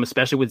now with them,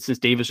 especially since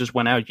Davis just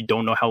went out. You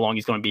don't know how long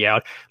he's going to be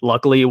out.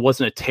 Luckily, it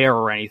wasn't a tear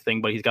or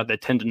anything, but he's got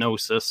that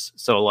tendinosis,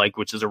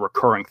 which is a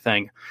recurring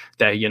thing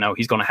that,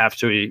 he's going to have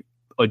to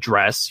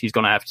address. He's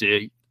going to have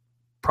to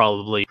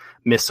probably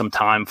miss some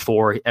time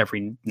for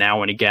every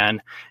now and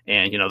again.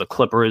 And, the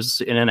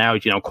Clippers in and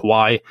out,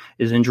 Kawhi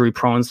is injury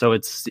prone. So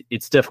it's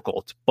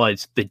difficult,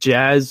 but the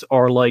Jazz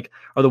are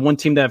the one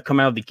team that have come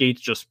out of the gates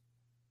just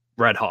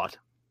red hot.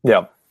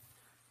 Yeah.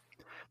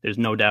 There's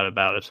no doubt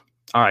about it.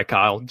 All right,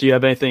 Kyle, do you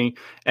have anything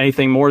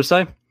more to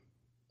say?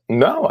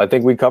 No, I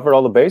think we covered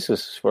all the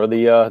bases for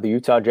the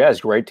Utah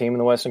Jazz. Great team in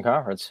the Western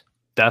Conference.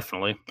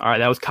 Definitely. All right.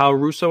 That was Kyle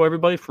Russo,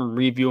 everybody, from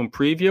Review and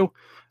Preview.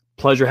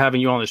 Pleasure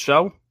having you on the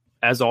show.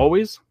 As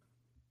always.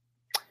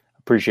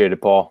 Appreciate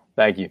it, Paul.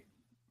 Thank you.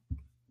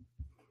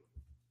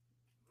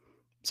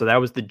 So that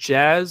was the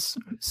Jazz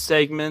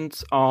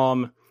segment.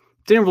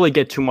 Didn't really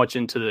get too much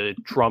into the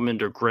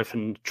Drummond or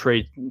Griffin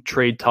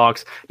trade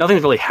talks.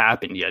 Nothing's really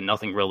happened yet.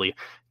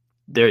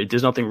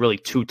 There's nothing really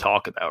to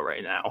talk about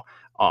right now.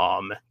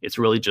 It's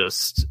really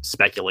just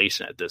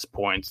speculation at this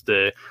point.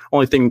 The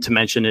only thing to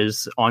mention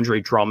is Andre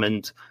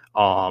Drummond.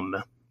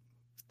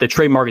 The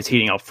trade market's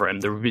heating up for him.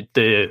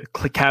 The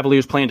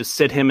Cavaliers plan to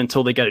sit him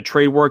until they get a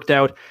trade worked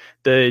out.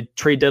 The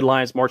trade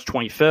deadline is March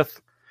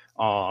 25th.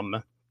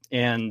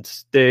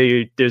 And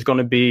there's going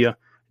to be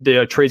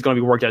the trade's going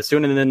to be worked out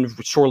soon. And then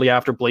shortly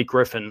after Blake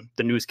Griffin,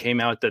 the news came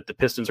out that the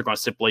Pistons are going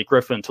to sit Blake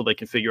Griffin until they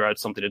can figure out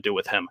something to do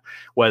with him.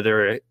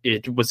 Whether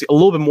it was a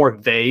little bit more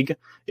vague,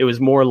 it was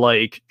more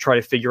try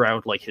to figure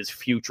out his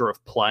future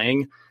of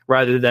playing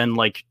rather than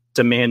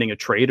demanding a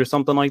trade or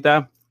something like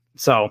that.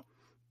 So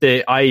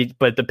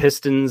but the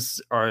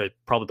Pistons are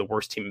probably the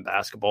worst team in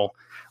basketball.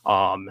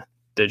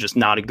 They're just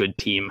not a good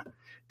team.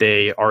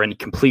 They are in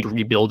complete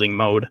rebuilding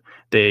mode.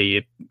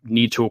 They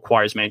need to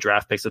acquire as many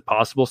draft picks as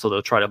possible, so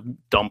they'll try to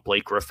dump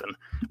Blake Griffin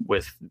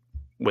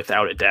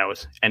without a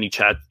doubt, any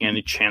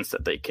chance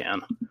that they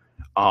can.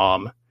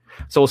 So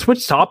we'll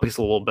switch topics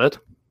a little bit.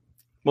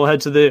 We'll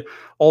head to the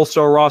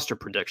All-Star roster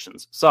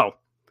predictions. So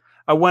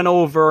I went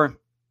over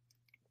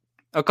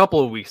a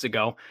couple of weeks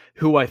ago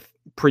who I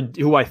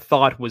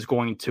thought was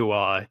going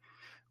to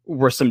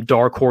were some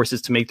dark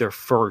horses to make their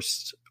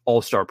first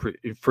All-Star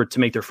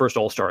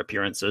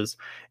appearances,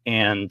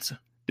 and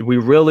we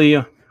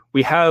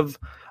have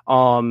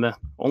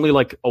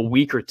only a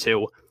week or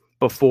two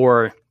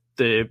before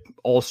the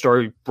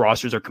All-Star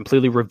rosters are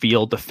completely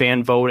revealed. The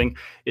fan voting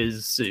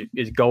is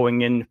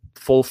going in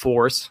full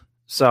force.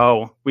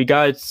 So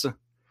I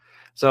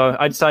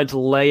decided to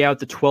lay out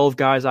the 12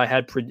 guys I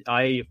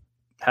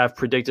have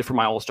predicted for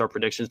my All-Star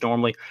predictions.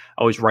 Normally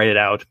I always write it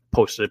out,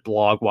 post it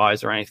blog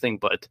wise or anything,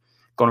 but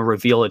going to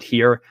reveal it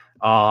here.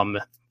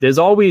 There's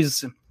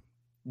always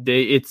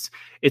it's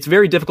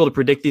very difficult to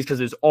predict these because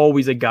there's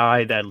always a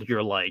guy that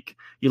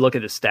you look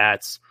at the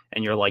stats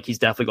and you're like, he's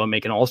definitely going to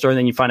make an All-Star. And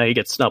then you find out he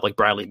gets snubbed, like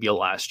Bradley Beal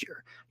last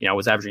year,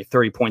 was averaging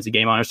 30 points a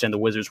game. I understand the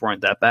Wizards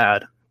weren't that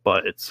bad,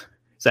 but it's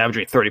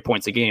averaging 30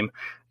 points a game.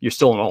 You're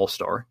still an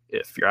All-Star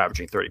if you're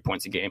averaging 30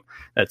 points a game.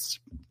 That's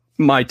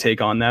my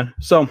take on that.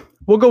 So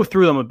we'll go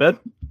through them a bit.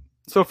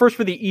 So first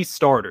for the East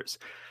starters,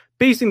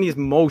 basing these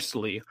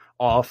mostly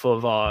off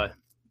of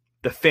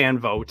the fan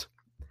vote.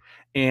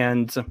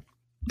 And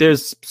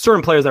there's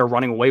certain players that are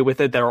running away with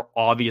it that are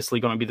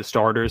obviously going to be the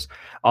starters.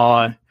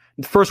 The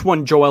first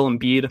one, Joel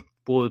Embiid,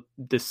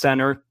 the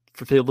center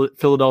for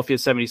Philadelphia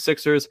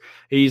 76ers.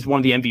 He's one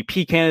of the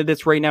MVP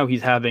candidates right now.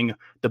 He's having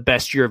the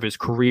best year of his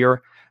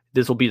career.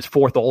 This will be his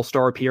fourth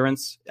All-Star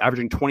appearance,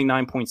 averaging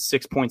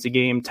 29.6 points a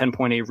game,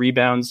 10.8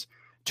 rebounds,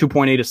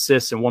 2.8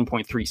 assists, and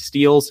 1.3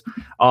 steals.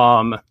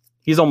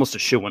 He's almost a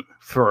shoo-in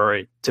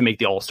to make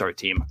the All-Star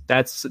team.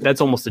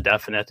 That's almost a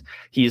definite.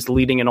 He's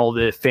leading in all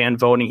the fan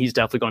voting. He's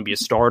definitely going to be a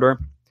starter.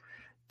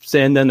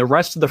 And then the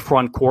rest of the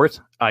front court,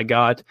 I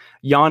got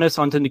Giannis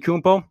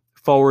Antetokounmpo,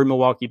 forward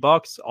Milwaukee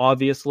Bucks,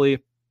 obviously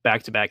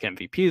back-to-back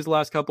MVPs the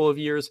last couple of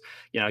years.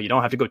 You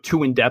don't have to go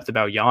too in-depth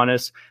about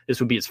Giannis. This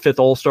would be his fifth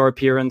All-Star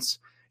appearance.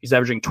 He's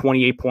averaging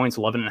 28 points,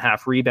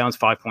 11.5 rebounds,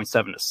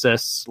 5.7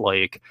 assists.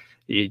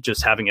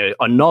 Just having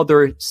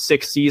another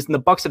sixth season. The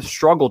Bucks have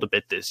struggled a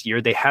bit this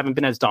year. They haven't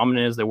been as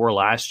dominant as they were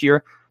last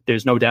year.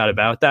 There's no doubt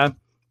about that.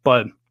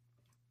 But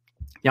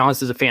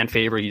Giannis is a fan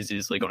favorite. He's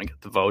easily going to get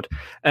the vote.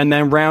 And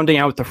then rounding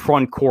out the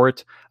front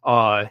court,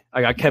 I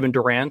got Kevin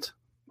Durant,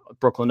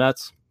 Brooklyn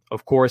Nets.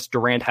 Of course,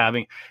 Durant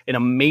having an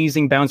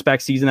amazing bounce-back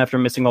season after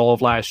missing all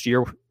of last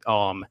year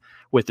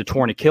with the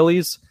torn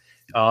Achilles.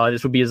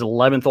 This would be his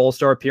 11th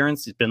All-Star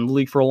appearance. He's been in the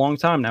league for a long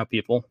time now,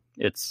 people.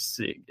 It's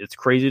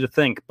crazy to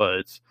think,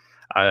 but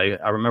I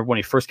remember when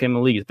he first came in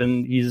the league.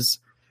 He's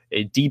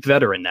a deep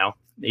veteran now.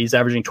 He's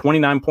averaging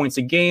 29 points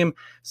a game,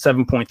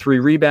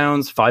 7.3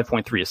 rebounds,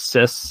 5.3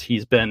 assists.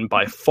 He's been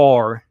by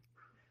far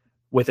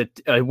with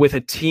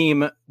a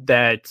team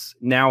that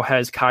now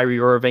has Kyrie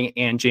Irving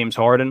and James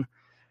Harden.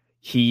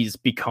 He's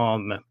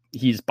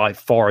by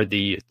far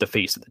the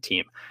face of the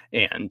team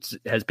and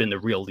has been the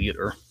real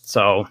leader.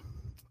 So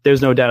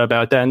there's no doubt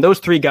about that. And those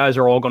three guys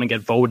are all going to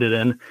get voted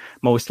in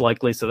most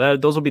likely. So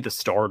those will be the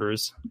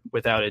starters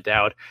without a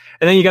doubt.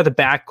 And then you got the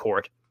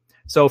backcourt.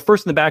 So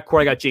first in the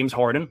backcourt, I got James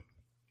Harden,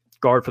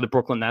 guard for the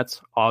Brooklyn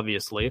Nets,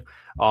 obviously.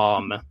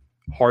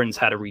 Harden's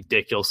had a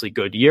ridiculously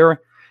good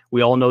year.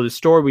 We all know the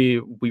story.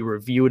 We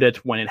reviewed it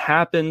when it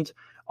happened.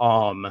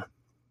 Got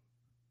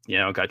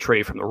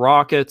traded from the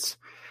Rockets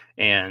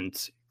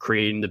and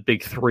creating the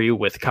big three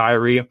with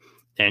Kyrie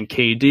and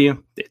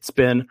KD. It's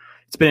been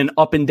an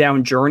up and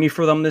down journey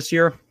for them this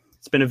year.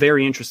 It's been a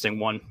very interesting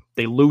one.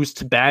 They lose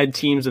to bad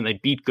teams and they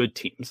beat good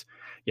teams.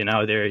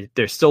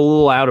 They're still a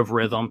little out of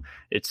rhythm.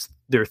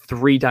 They're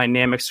three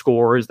dynamic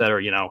scorers that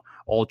are,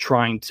 all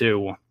trying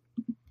to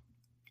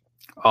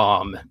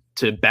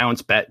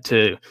bounce back,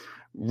 to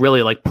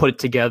really put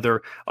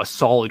together a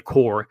solid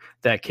core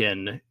that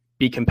can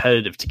be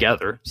competitive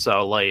together.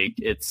 So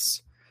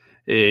it's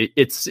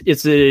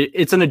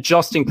an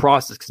adjusting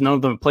process because none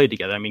of them have played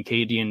together. I mean,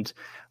 KD and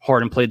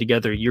Harden played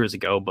together years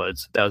ago, but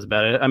that was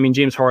about it. I mean,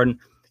 James Harden,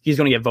 he's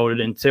going to get voted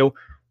into.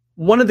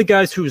 One of the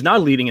guys who's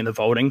not leading in the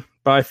voting,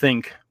 but I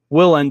think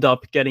will end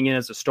up getting in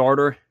as a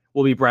starter,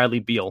 will be Bradley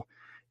Beal.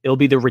 It'll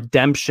be the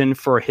redemption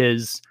for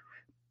his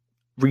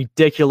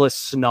ridiculous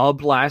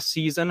snub last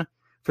season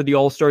for the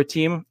All-Star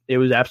team. It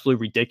was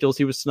absolutely ridiculous.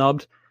 He was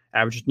snubbed,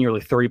 averaged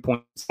nearly 30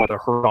 points with a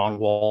hurt on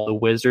Wall, the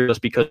Wizards,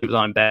 just because he was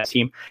on a bad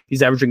team.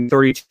 He's averaging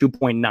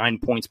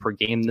 32.9 points per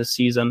game this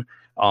season.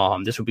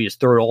 This would be his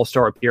third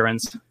All-Star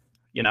appearance.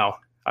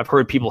 I've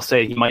heard people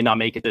say he might not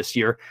make it this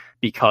year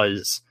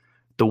because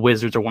the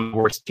Wizards are one of the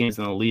worst teams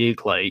in the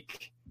league.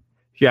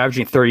 If you're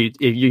averaging 30,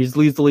 if he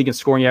leads the league in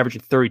scoring, you're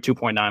averaging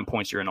 32.9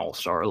 points, you're an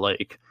All-Star.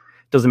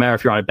 Doesn't matter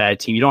if you're on a bad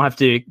team. You don't have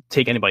to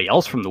take anybody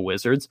else from the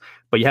Wizards,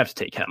 but you have to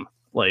take him.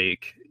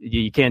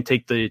 You can't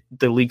take the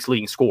league's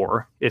leading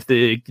scorer. If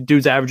the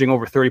dude's averaging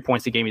over 30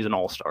 points a game, he's an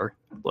All-Star,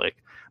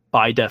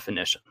 by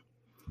definition.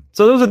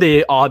 So those are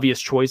the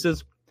obvious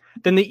choices.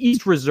 Then the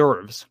East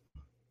reserves.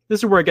 This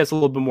is where it gets a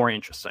little bit more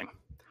interesting.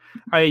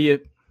 I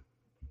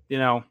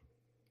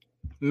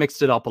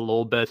mixed it up a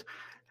little bit.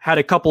 Had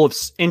a couple of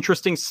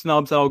interesting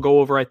snubs that I'll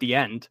go over at the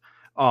end.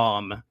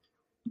 I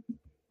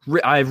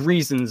have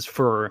reasons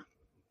for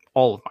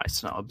all of my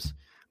snubs,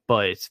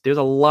 but there's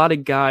a lot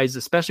of guys,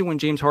 especially when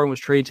James Harden was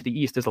traded to the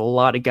East, there's a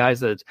lot of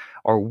guys that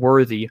are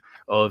worthy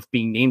of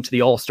being named to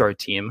the All-Star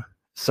team.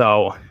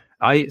 So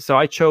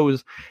I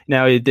chose.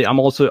 Now I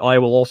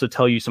will also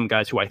tell you some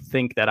guys who I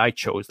think that I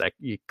chose that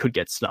you could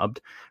get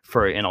snubbed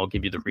for, and I'll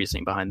give you the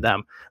reasoning behind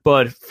them.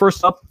 But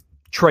first up,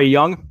 Trae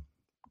Young,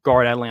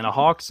 guard Atlanta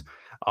Hawks,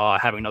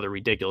 having another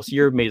ridiculous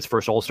year. Made his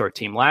first All-Star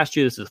team last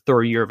year. This is the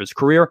third year of his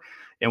career,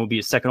 and will be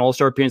his second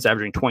All-Star appearance,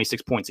 averaging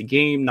 26 points a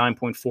game,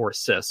 9.4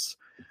 assists.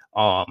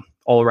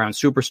 All-around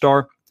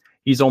superstar.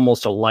 He's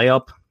almost a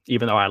layup.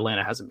 Even though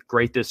Atlanta hasn't been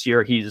great this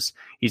year, he's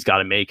got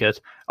to make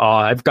it.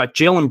 I've got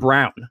Jaylen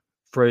Brown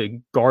for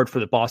a guard for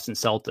the Boston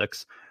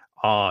Celtics.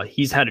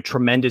 He's had a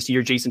tremendous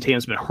year. Jason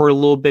Tatum's been hurt a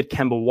little bit.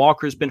 Kemba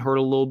Walker's been hurt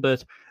a little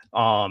bit.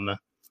 Kemba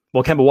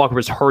Walker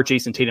was hurt.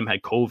 Jason Tatum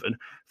had COVID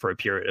for a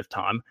period of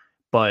time.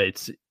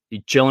 But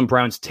Jaylen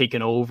Brown's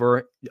taken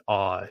over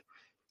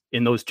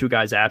in those two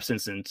guys'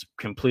 absence and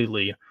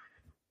completely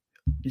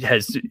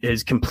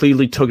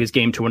completely took his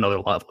game to another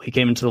level. He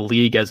came into the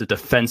league as a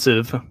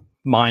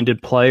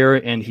defensive-minded player,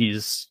 and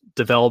he's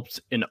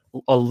developed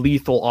a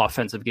lethal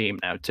offensive game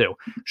now, too.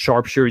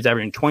 Sharpshooter, he's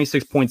averaging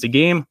 26 points a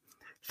game,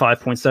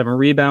 5.7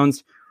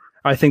 rebounds.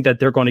 I think that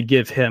they're going to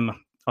give him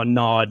a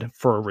nod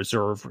for a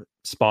reserve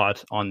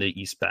spot on the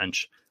East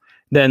bench.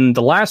 Then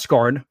the last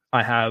guard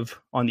I have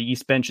on the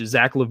East bench is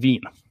Zach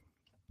LaVine.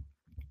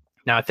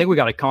 Now, I think we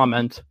got a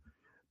comment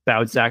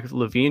about Zach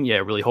LaVine. Yeah,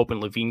 really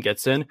hoping LaVine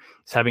gets in.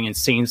 He's having an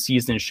insane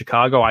season in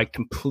Chicago. I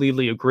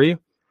completely agree,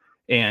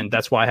 and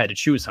that's why I had to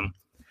choose him.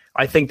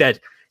 I think that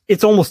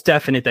it's almost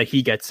definite that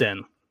he gets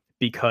in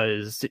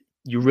because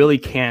you really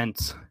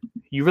can't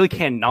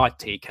not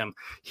take him.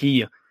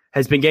 He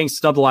has been getting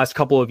snubbed the last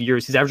couple of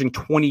years. He's averaging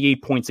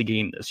 28 points a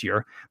game this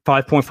year,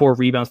 5.4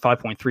 rebounds,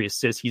 5.3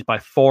 assists. He's by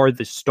far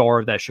the star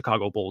of that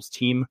Chicago Bulls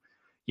team.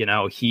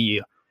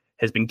 He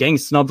has been getting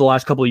snubbed the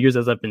last couple of years,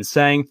 as I've been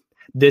saying.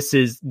 This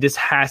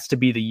has to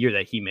be the year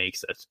that he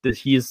makes it.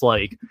 He is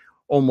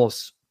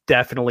almost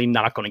definitely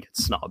not going to get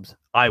snubbed,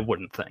 I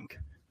wouldn't think.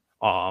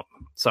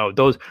 So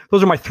those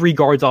are my three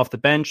guards off the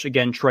bench.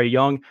 Again, Trae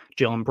Young,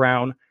 Jaylen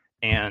Brown,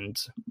 and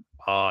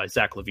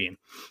Zach LaVine.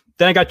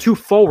 Then I got two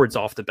forwards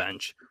off the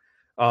bench.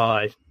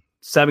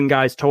 7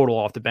 guys total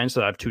off the bench,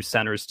 so I have 2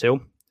 centers too.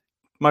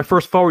 My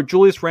first forward,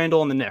 Julius Randle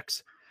on the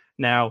Knicks.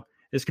 Now,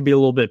 this could be a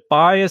little bit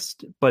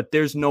biased, but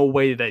there's no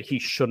way that he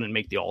shouldn't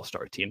make the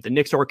All-Star team. The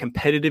Knicks are a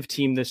competitive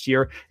team this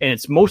year, and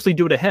it's mostly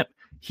due to him.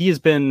 He has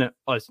been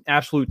an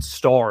absolute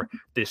star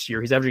this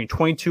year. He's averaging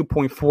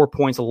 22.4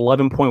 points,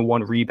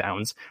 11.1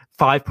 rebounds,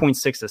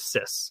 5.6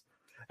 assists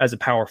as a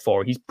power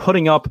forward. He's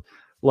putting up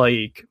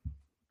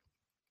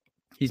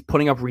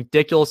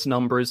ridiculous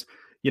numbers.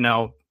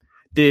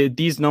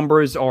 These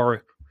numbers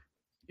are,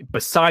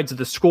 besides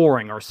the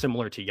scoring, are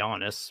similar to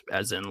Giannis,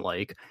 as in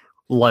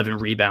 11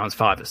 rebounds,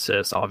 5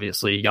 assists.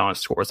 Obviously, Giannis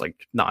scores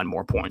 9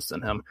 more points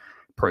than him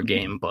per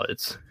game, but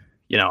it's,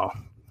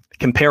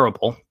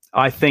 comparable.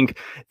 I think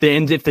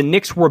if the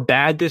Knicks were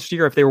bad this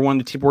year, if they were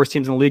one of the worst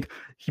teams in the league,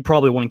 he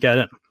probably wouldn't get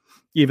in,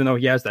 even though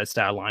he has that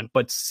stat line.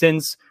 But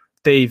since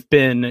they've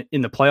been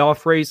in the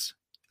playoff race,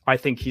 I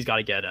think he's got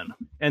to get in.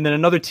 And then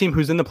another team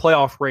who's in the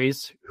playoff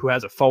race, who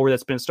has a forward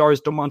that's been a star,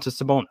 is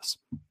Domantas Sabonis.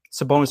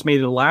 Sabonis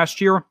made it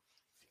last year,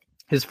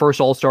 his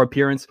first All-Star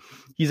appearance.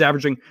 He's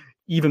averaging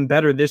even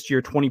better this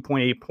year,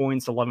 20.8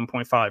 points,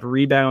 11.5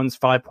 rebounds,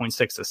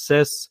 5.6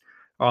 assists.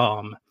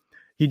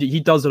 He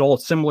does it all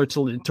similar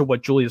to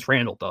what Julius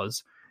Randle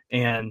does.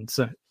 And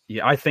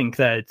I think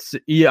that,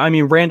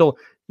 Randle,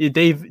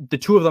 the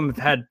two of them have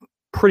had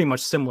pretty much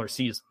similar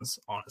seasons,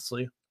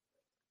 honestly.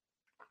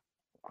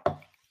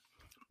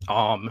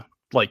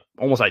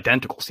 Almost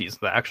identical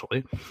seasons,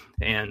 actually.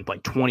 And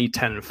 20,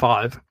 10, and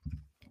 5.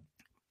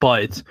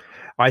 But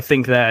I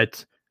think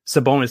that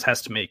Sabonis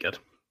has to make it.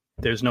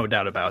 There's no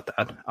doubt about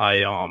that.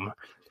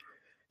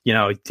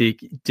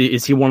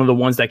 Is he one of the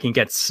ones that can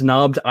get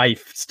snubbed? I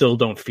still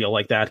don't feel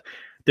like that.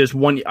 There's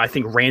one, I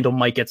think Randall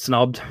might get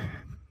snubbed.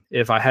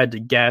 If I had to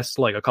guess,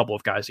 a couple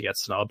of guys to get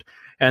snubbed.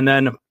 And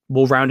then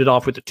we'll round it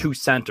off with the two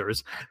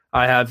centers.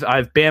 I have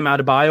Bam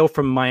Adebayo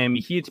from Miami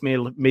Heat,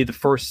 made his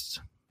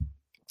first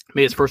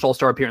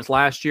All-Star appearance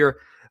last year,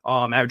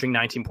 averaging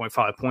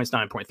 19.5 points,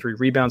 9.3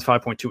 rebounds,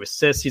 5.2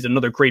 assists. He's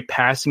another great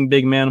passing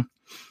big man.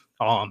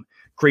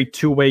 Great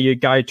two-way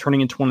guy,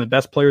 turning into one of the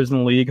best players in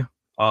the league.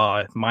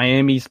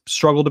 Miami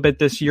struggled a bit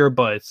this year,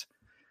 but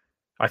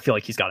I feel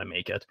like he's got to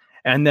make it.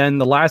 And then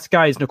the last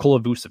guy is Nikola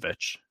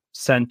Vucevic,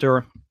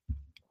 center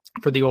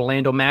for the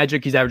Orlando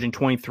Magic. He's averaging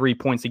 23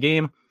 points a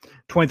game,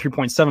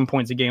 23.7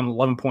 points a game,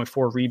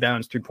 11.4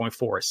 rebounds,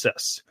 3.4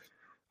 assists.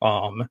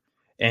 And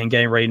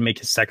getting ready to make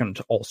his second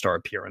All-Star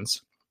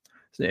appearance.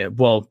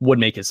 Well, would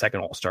make his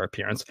second All-Star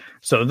appearance.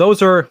 So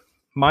those are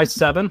my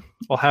 7.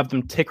 I'll have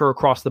them ticker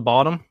across the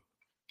bottom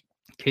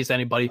in case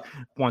anybody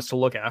wants to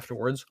look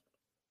afterwards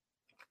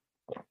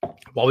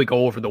while we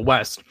go over the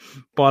West.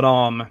 But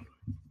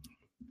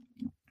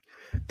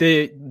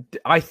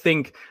I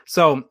think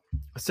so.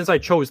 Since I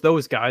chose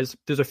those guys,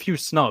 there's a few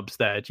snubs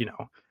that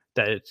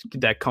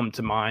that come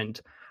to mind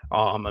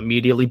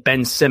immediately.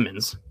 Ben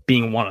Simmons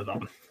being one of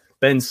them.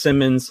 Ben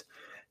Simmons.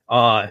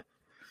 I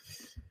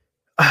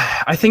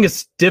think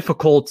it's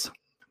difficult.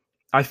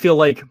 I feel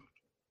like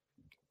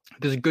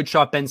there's a good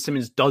shot Ben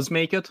Simmons does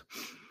make it,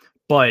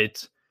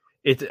 but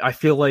I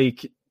feel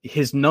like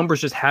his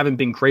numbers just haven't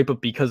been great,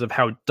 but because of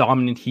how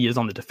dominant he is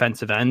on the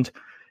defensive end,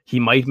 he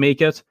might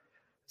make it.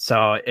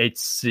 So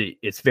it's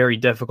very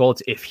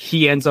difficult. If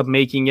he ends up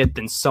making it,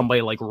 then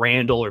somebody like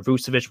Randall or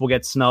Vucevic will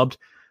get snubbed.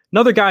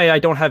 Another guy I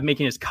don't have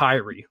making is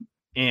Kyrie,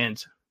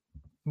 and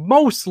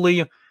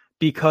mostly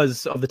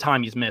because of the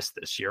time he's missed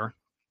this year.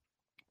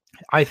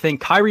 I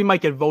think Kyrie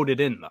might get voted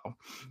in, though.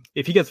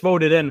 If he gets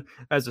voted in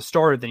as a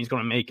starter, then he's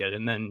going to make it,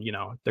 and then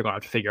they're going to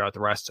have to figure out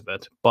the rest of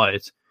it.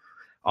 But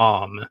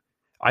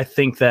I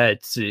think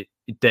that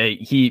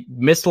he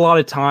missed a lot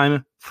of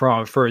time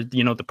for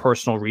the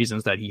personal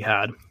reasons that he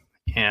had,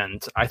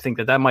 and I think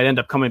that might end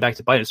up coming back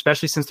to bite him,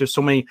 especially since there's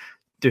so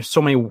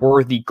many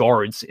worthy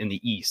guards in the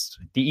East.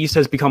 The East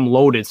has become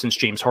loaded since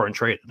James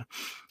Harden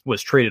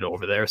was traded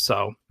over there.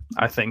 So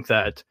I think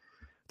that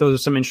those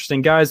are some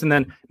interesting guys. And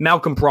then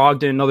Malcolm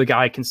Brogdon, another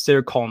guy I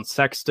consider, Colin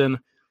Sexton,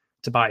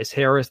 Tobias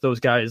Harris. Those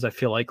guys I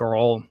feel like are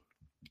all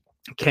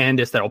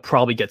candidates that'll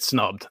probably get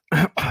snubbed,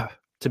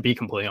 to be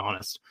completely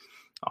honest.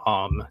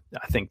 I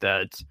think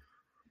that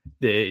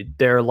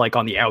they're like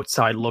on the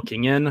outside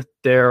looking in.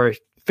 They're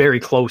very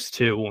close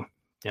to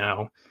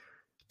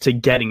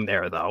getting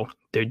there, though.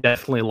 They're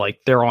definitely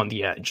they're on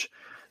the edge.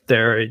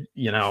 They're,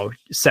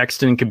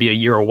 Sexton could be a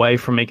year away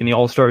from making the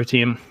All-Star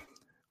team.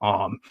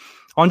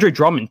 Andre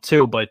Drummond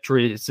too, but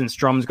since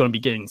Drummond's going to be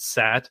getting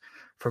sat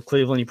for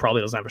Cleveland, he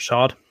probably doesn't have a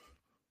shot.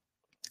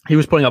 He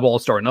was putting up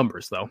All-Star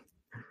numbers, though.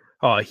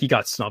 He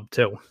got snubbed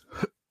too.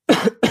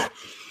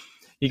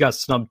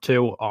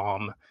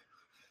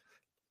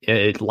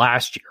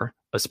 Last year,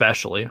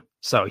 especially.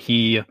 So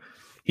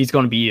he's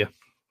going to be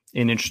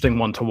an interesting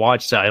one to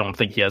watch. So I don't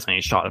think he has any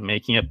shot of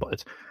making it,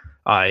 but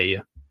I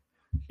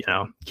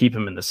keep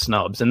him in the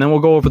snubs. And then we'll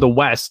go over the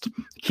West,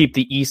 keep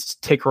the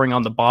East tickering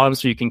on the bottom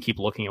so you can keep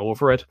looking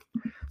over it.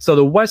 So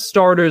the West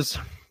starters,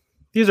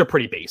 these are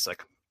pretty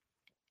basic.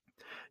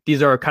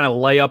 These are kind of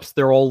layups.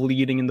 They're all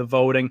leading in the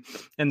voting,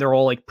 and they're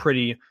all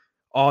pretty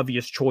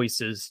obvious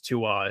choices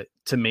to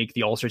make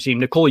the All-Star team.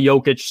 Nikola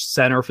Jokic,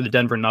 center for the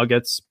Denver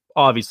Nuggets,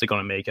 obviously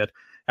going to make it.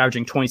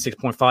 averaging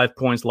 26.5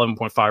 points,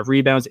 11.5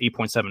 rebounds,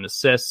 8.7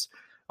 assists,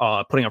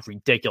 putting up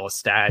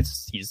ridiculous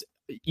stats. He's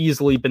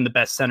easily been the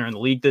best center in the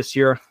league this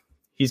year.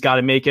 He's got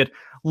to make it.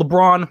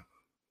 LeBron,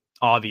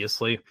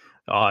 obviously,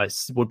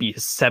 would be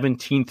his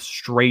 17th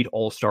straight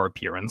All-Star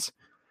appearance.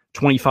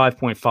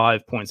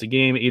 25.5 points a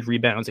game, 8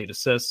 rebounds, 8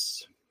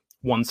 assists,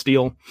 1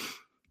 steal.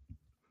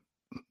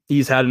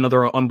 He's had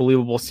another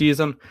unbelievable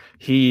season.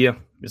 He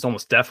is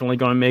almost definitely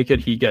going to make it.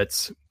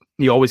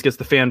 He always gets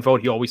the fan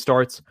vote. He always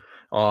starts.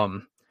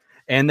 And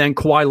then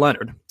Kawhi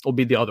Leonard will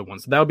be the other one.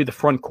 So that would be the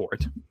front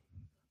court.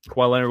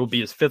 Kawhi Leonard will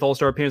be his 5th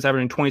All-Star appearance,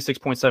 averaging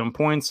 26.7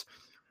 points.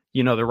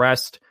 You know the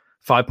rest,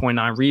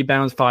 5.9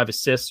 rebounds, 5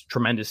 assists,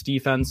 tremendous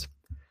defense.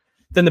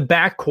 Then the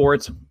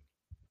backcourt,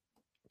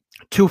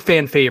 2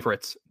 fan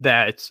favorites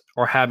that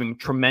are having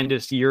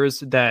tremendous years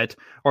that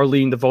are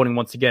leading the voting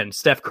once again,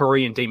 Steph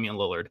Curry and Damian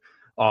Lillard.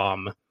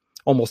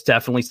 Almost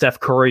definitely Steph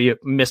Curry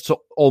missed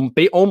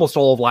almost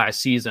all of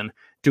last season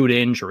due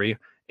to injury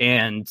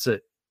and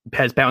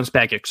has bounced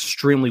back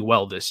extremely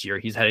well this year.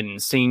 He's had an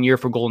insane year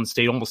for Golden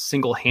State, almost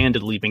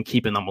single-handedly been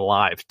keeping them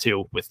alive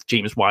too, with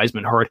James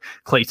Wiseman hurt,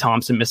 Klay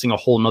Thompson missing a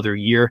whole nother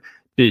year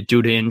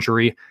due to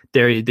injury.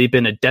 They've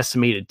been a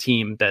decimated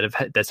team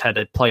that's had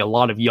to play a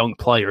lot of young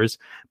players,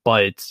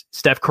 but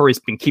Steph Curry's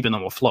been keeping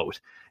them afloat,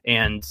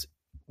 and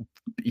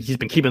he's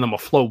been keeping them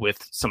afloat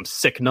with some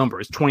sick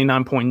numbers: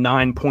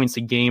 29.9 points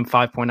a game,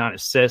 5.9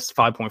 assists,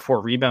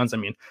 5.4 rebounds. I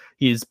mean,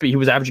 he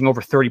was averaging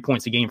over 30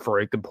 points a game for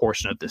a good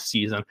portion of this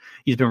season.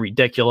 He's been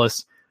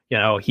ridiculous. You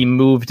know, he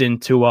moved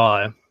into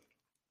what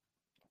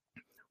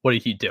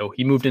did he do?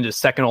 He moved into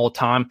second all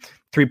time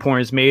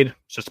 3-pointers made.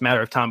 It's just a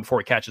matter of time before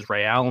he catches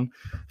Ray Allen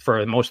for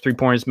the most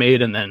 3-pointers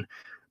made, and then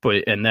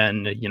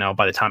you know,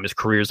 by the time his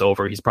career's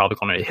over, he's probably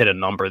going to hit a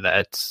number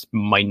that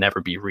might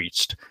never be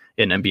reached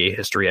in NBA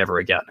history ever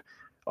again.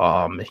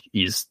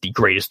 He's the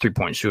greatest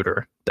 3-point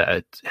shooter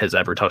that has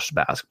ever touched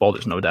basketball.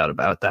 There's no doubt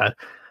about that.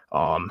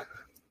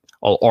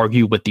 I'll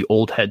argue with the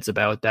old heads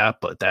about that,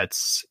 but that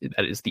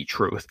is the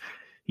truth.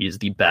 He is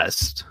the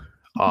best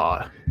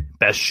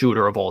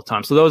shooter of all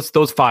time. So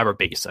those 5 are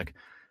basic.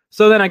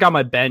 So then I got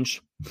my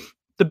bench.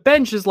 The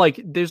bench is like,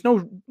 there's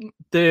no,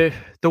 the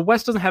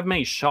West doesn't have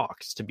many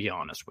shocks, to be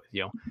honest with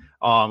you.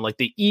 Like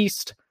the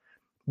East,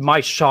 my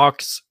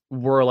shocks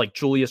were like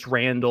Julius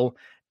Randle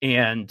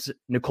and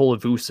Nikola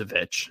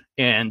Vucevic,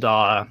 and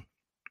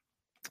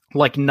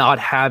like not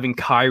having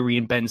Kyrie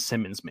and Ben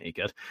Simmons make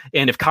it.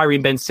 And if Kyrie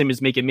and Ben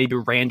Simmons make it, maybe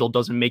Randle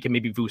doesn't make it,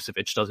 maybe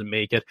Vucevic doesn't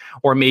make it,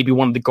 or maybe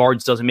one of the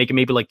guards doesn't make it,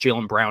 maybe like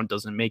Jaylen Brown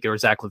doesn't make it, or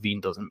Zach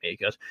LaVine doesn't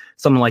make it,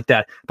 something like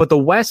that. But the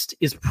West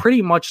is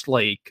pretty much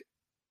like,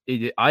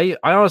 I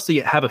honestly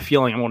have a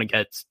feeling I'm going to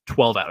get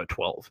 12 out of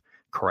 12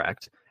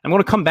 correct. I'm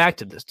going to come back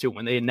to this too.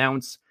 When they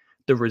announce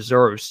the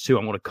reserves too,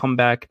 I'm going to come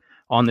back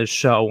on this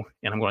show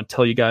and I'm going to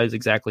tell you guys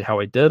exactly how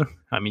I did.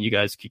 I mean, you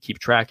guys could keep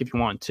track if you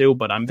want to,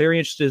 but I'm very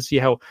interested to see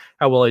how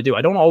well I do.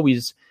 I don't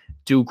always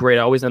do great.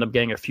 I always end up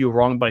getting a few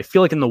wrong, but I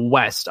feel like in the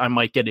West, I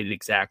might get it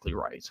exactly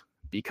right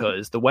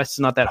because the West is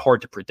not that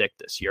hard to predict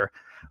this year.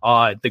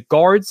 The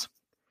guards,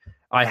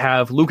 I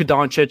have Luka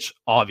Doncic,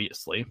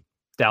 obviously.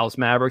 Dallas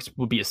Mavericks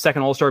will be his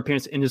 2nd All-Star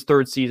appearance in his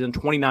 3rd season,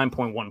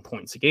 29.1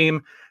 points a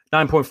game,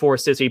 9.4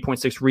 assists,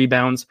 8.6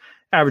 rebounds,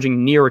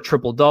 averaging near a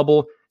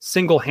triple-double,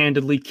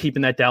 single-handedly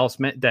keeping that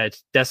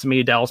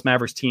decimated Dallas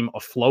Mavericks team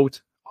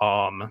afloat.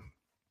 Porzingis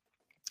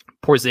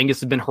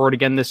has been hurt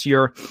again this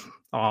year.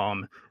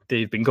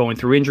 They've been going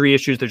through injury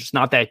issues. They're just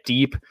not that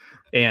deep,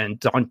 and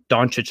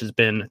Doncic has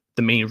been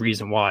the main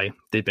reason why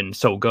they've been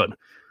so good.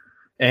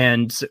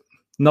 And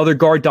another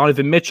guard,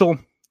 Donovan Mitchell,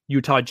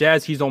 Utah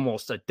Jazz. He's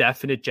almost a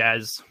definite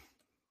Jazz.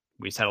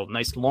 We just had a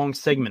nice long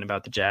segment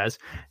about the Jazz.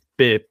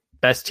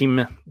 Best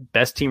team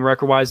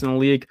record-wise in the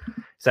league.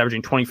 He's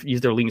averaging 20.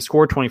 He's their leading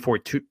scorer,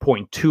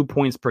 24.2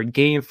 points per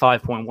game,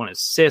 5.1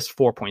 assists,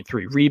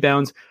 4.3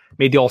 rebounds.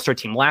 Made the All-Star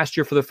team last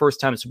year for the first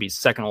time. This would be his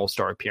 2nd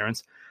All-Star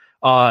appearance.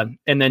 And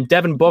then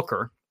Devin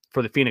Booker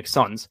for the Phoenix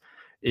Suns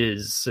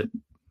is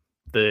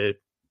the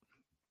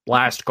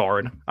last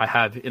guard I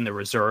have in the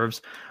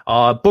reserves.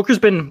 Booker's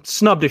been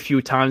snubbed a few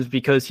times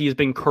because he's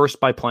been cursed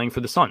by playing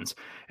for the Suns,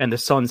 and the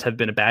Suns have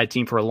been a bad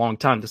team for a long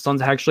time. The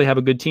Suns actually have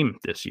a good team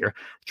this year.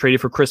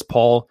 Traded for Chris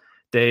Paul.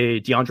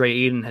 DeAndre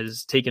Ayton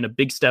has taken a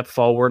big step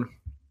forward.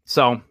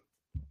 So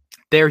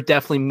they're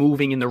definitely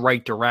moving in the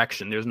right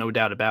direction. There's no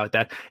doubt about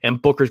that.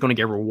 And Booker's going to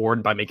get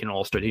rewarded by making an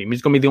All-Star team.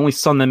 He's going to be the only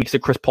Sun that makes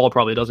it. Chris Paul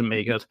probably doesn't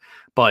make it,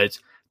 but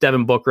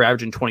Devin Booker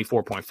averaging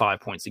 24.5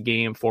 points a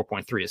game,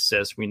 4.3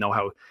 assists. We know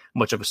how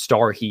much of a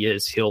star he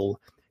is. He'll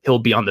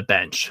be on the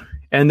bench.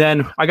 And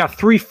then I got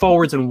 3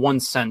 forwards and 1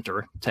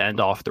 center to end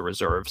off the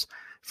reserves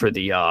for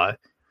the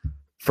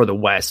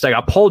West. I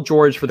got Paul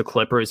George for the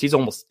Clippers. He's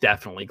almost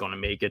definitely going to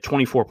make it.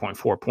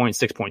 24.4 points,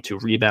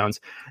 6.2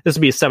 rebounds. This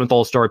will be his 7th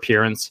All-Star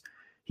appearance.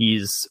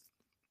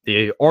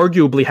 They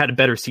arguably had a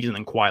better season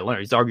than Kawhi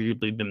Leonard. He's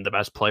arguably been the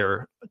best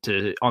player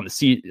on the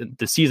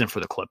season for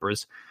the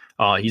Clippers.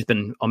 He's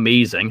been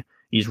amazing.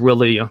 He's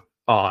really,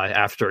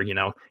 after,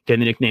 getting the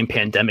nickname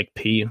Pandemic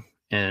P,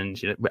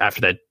 and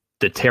after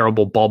the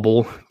terrible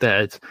bubble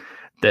that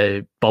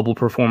the bubble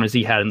performance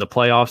he had in the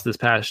playoffs this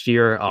past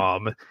year.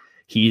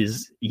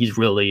 He's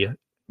really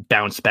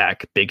bounced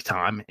back big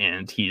time,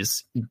 and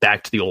he's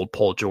back to the old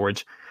Paul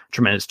George,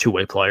 tremendous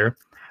two-way player.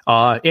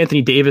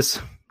 Anthony Davis,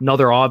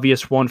 another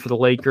obvious one for the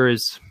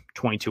Lakers,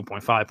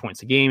 22.5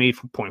 points a game,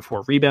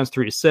 8.4 rebounds,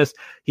 3 assists.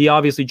 He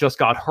obviously just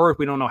got hurt.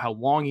 We don't know how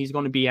long he's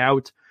going to be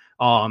out,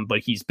 but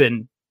he's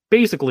been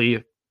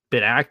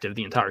active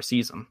the entire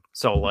season.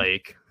 So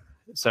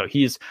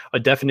he's a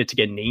definite to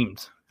get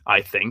named,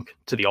 I think,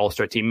 to the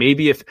All-Star team.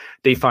 Maybe if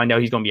they find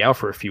out he's going to be out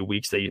for a few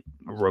weeks, they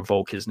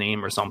revoke his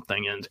name or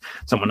something and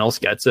someone else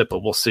gets it,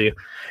 but we'll see.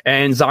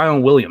 And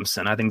Zion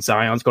Williamson, I think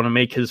Zion's going to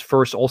make his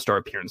first All-Star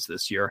appearance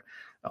this year.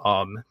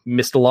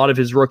 Missed a lot of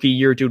his rookie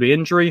year due to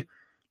injury.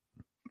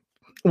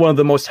 One of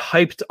the most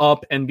hyped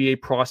up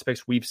NBA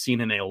prospects we've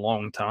seen in a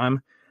long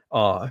time.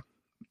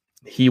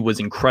 He was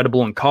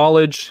incredible in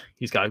college.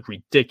 He's got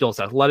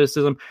ridiculous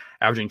athleticism,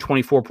 averaging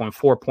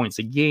 24.4 points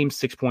a game,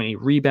 6.8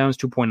 rebounds,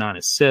 2.9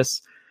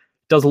 assists.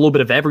 Does a little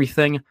bit of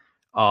everything.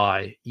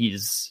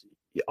 He's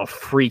a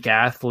freak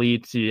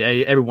athlete.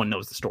 Everyone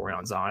knows the story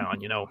on Zion,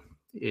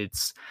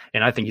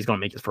 and I think he's going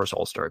to make his first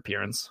All-Star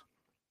appearance.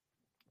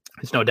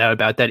 There's no doubt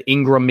about that.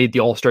 Ingram made the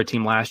All-Star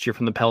team last year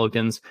from the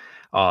Pelicans.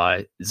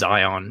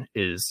 Zion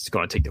is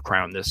going to take the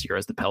crown this year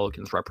as the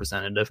Pelicans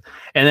representative.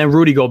 And then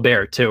Rudy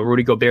Gobert, too.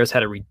 Rudy Gobert's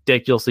had a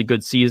ridiculously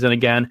good season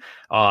again,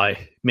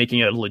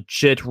 making a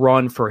legit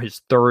run for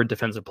his third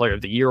Defensive Player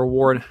of the Year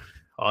award.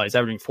 He's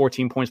averaging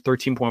 14 points,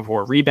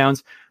 13.4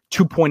 rebounds,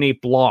 2.8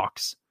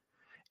 blocks,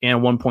 and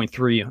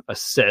 1.3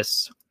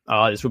 assists.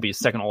 This would be his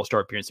second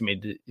All-Star appearance he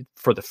made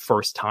for the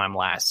first time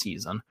last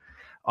season.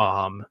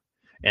 And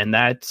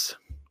that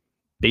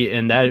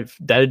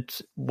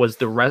was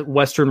the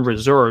Western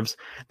Reserves.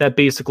 That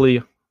basically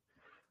is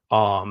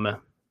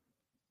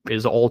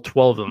all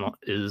 12 of them,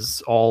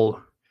 is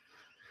all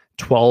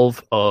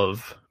 12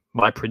 of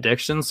my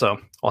predictions. So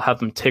I'll have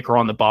them ticker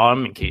on the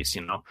bottom in case,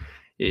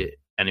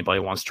 anybody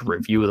wants to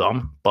review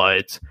them.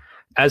 But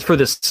as for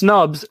the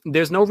snubs,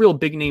 there's no real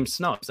big name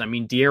snubs. I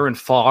mean, De'Aaron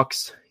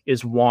Fox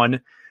is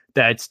one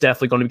that's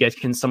definitely going to get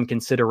some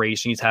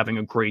consideration. He's having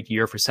a great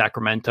year for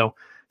Sacramento.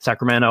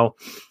 Sacramento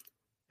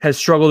has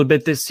struggled a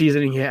bit this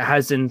season. He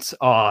hasn't,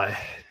 and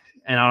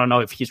I don't know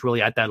if he's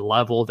really at that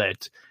level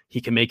that he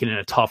can make it in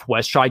a tough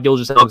West. Shai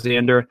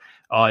Gilgeous-Alexander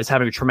is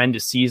having a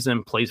tremendous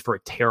season, plays for a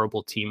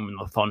terrible team in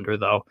the Thunder,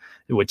 though,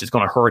 which is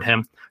going to hurt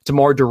him.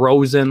 DeMar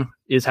DeRozan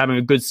is having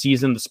a good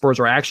season. The Spurs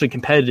are actually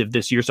competitive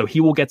this year, so he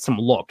will get some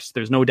looks.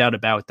 There's no doubt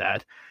about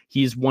that.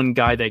 He's one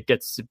guy that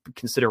gets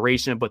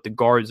consideration, but the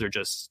guards are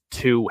just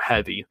too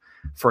heavy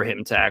for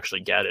him to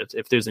actually get it.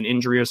 If there's an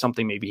injury or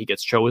something, maybe he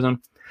gets chosen.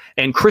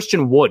 And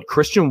Christian Wood,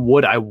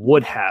 I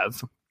would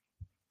have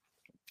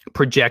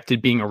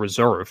projected being a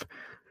reserve.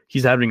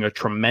 He's having a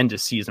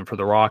tremendous season for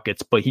the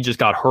Rockets, but he just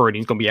got hurt.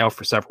 He's going to be out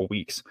for several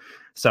weeks.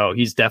 So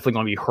he's definitely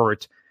going to be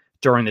hurt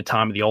during the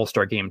time of the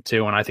All-Star game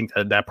too. And I think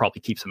that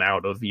probably keeps him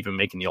out of even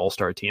making the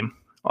All-Star team.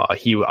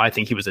 I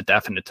think he was a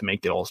definite to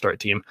make the All-Star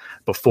team.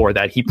 Before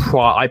that,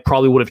 I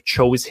probably would have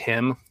chose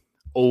him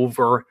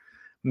over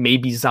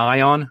maybe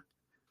Zion.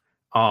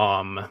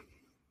 I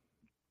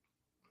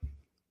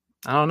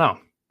don't know.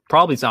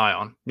 Probably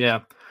Zion.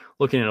 Yeah.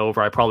 Looking it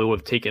over, I probably would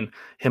have taken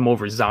him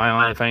over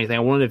Zion. If anything, I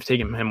wouldn't have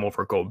taken him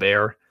over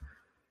Gobert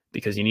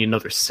because you need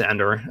another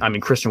center. I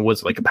mean, Christian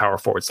Wood's like a power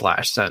forward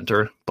 /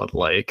 center, but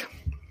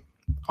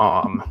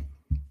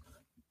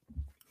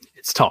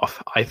it's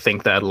tough. I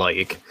think that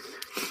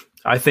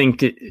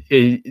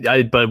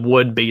but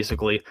Wood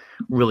basically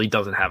really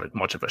doesn't have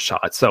much of a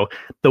shot. So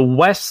the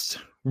West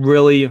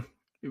really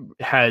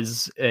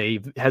has a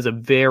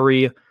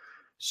very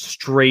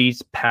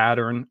straight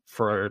pattern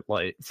for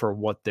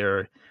what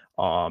their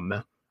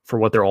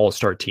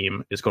All-Star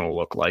team is going to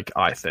look like.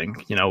 I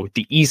think,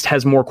 the East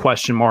has more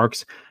question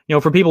marks,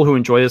 for people who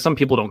enjoy this. Some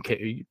people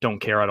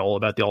don't care at all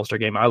about the All-Star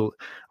game.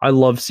 I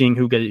love seeing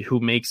who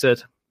makes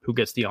it, who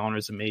gets the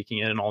honors of making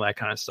it and all that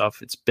kind of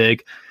stuff. It's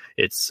big.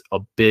 It's a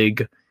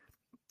big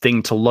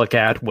thing to look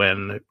at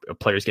when a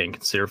player's getting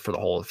considered for the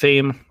Hall of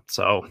Fame.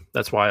 So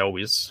that's why I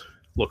always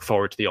look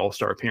forward to the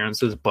All-Star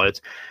appearances. But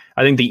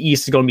I think the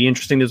East is going to be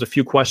interesting. There's a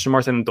few question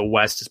marks, and the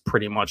West is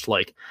pretty much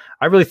I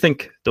really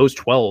think those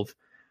 12,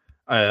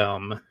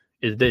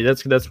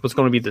 that's what's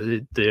going to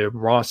be the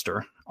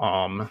roster.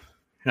 And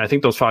I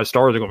think those 5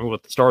 stars are going to be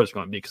what the stars are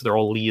going to be because they're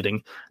all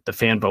leading the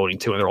fan voting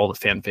too, and they're all the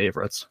fan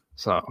favorites.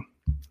 So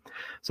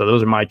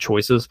those are my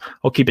choices.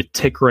 I'll keep it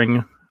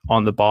tickering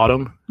on the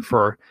bottom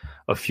for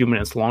a few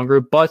minutes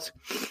longer, but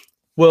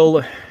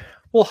we'll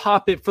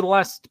hop in for the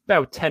last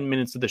about 10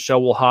 minutes of the show.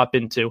 We'll hop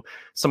into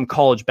some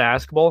college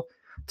basketball,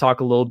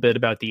 talk a little bit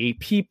about the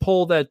AP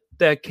poll that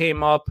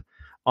came up,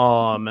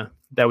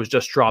 that was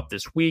just dropped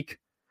this week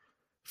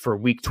for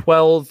week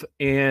 12.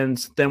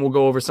 And then we'll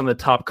go over some of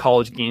the top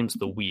college games of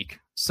the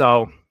week.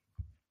 So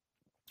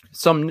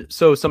some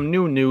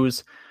new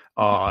news,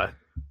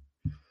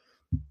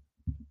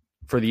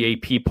 for the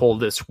AP poll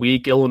this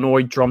week.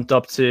 Illinois jumped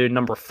up to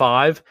number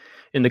 5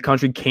 in the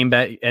country,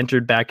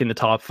 entered back in the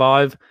top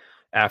 5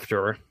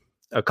 after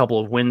a couple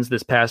of wins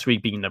this past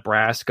week, beating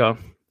Nebraska.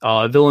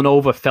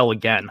 Villanova fell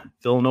again.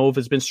 Villanova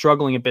has been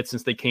struggling a bit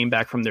since they came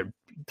back from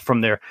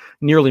their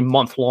nearly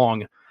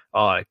month-long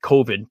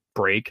COVID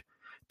break.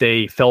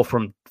 They fell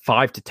from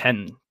 5 to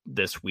 10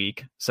 this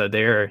week, so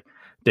they're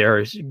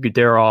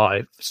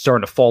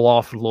starting to fall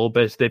off a little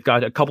bit. They've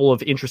got a couple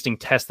of interesting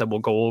tests that we'll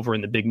go over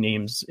in the big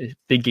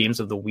games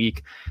of the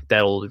week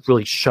that'll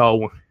really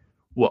show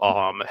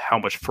how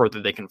much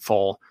further they can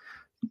fall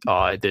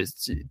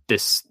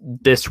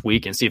this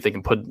week, and see if they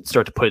can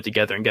start to put it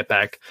together and get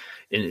back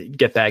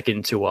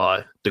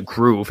into the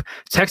groove.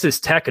 Texas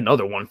Tech,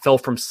 another one, fell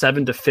from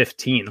 7 to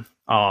 15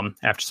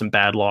 after some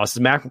bad losses.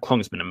 Mac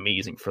McClung's been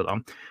amazing for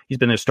them. He's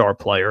been their star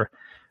player.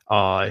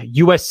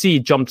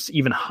 USC jumps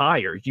even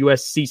higher.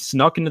 USC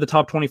snuck into the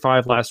top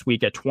 25 last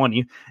week at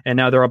 20, and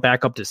now they're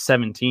back up to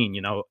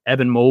 17.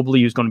 Evan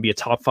Mobley, who's going to be a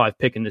top 5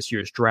 pick in this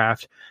year's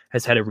draft,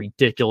 has had a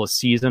ridiculous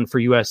season for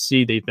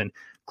USC. They've been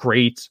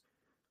great.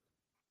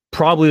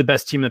 Probably the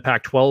best team in the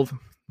Pac-12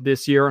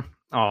 this year.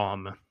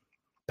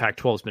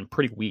 Pac-12 has been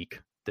pretty weak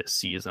this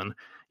season.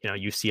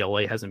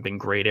 UCLA hasn't been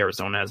great.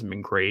 Arizona hasn't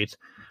been great.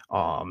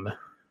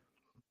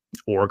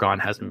 Oregon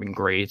hasn't been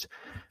great,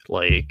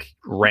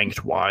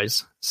 ranked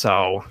wise.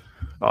 So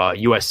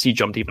USC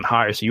jumped even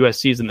higher. So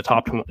USC is in the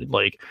top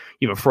 20,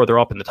 even further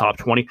up in the top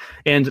 20.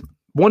 And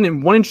one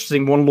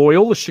interesting one,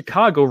 Loyola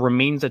Chicago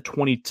remains at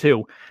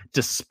 22,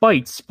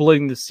 despite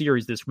splitting the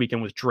series this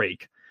weekend with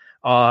Drake.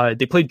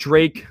 They played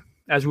Drake,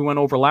 as we went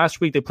over last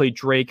week. They played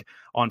Drake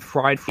on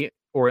Friday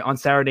or on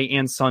Saturday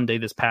and Sunday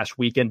this past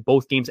weekend,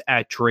 both games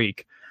at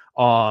Drake.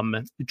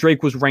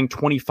 Drake was ranked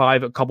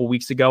 25 a couple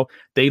weeks ago.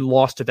 They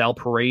lost to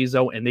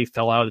Valparaiso and they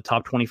fell out of the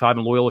top 25,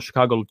 and Loyola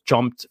Chicago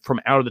jumped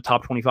from out of the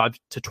top 25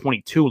 to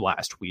 22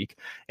 last week.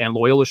 And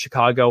Loyola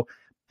Chicago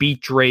beat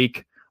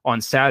Drake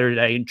on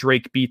Saturday, and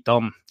Drake beat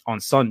them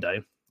on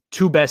Sunday.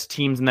 Two best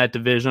teams in that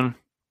division.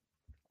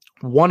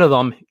 One of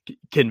them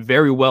can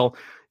very well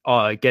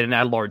get an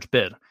at-large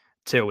bid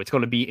too. It's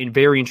going to be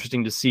very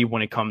interesting to see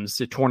when it comes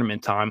to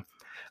tournament time.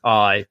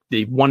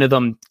 One of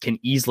them can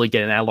easily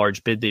get an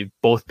at-large bid. They've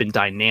both been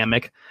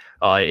dynamic.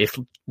 If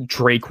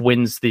Drake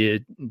wins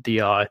the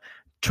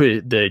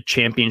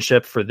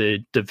championship for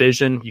the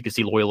division, you can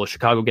see Loyola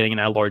Chicago getting an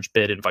at-large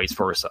bid, and vice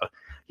versa.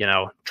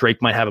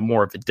 Drake might have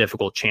more of a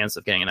difficult chance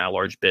of getting an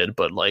at-large bid,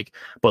 but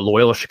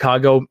Loyola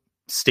Chicago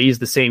stays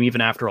the same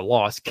even after a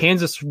loss.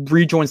 Kansas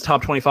rejoins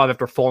top 25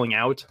 after falling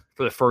out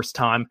for the first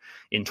time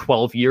in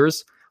 12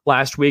 years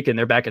last week, and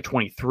they're back at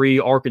 23.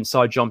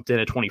 Arkansas jumped in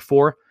at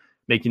 24.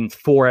 Making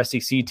 4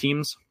 SEC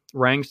teams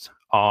ranked,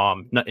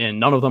 and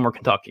none of them are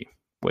Kentucky,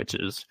 which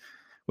is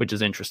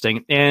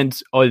interesting. And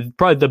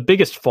probably the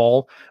biggest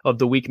fall of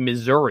the week,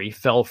 Missouri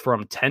fell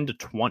from 10 to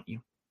 20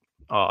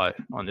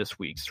 on this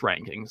week's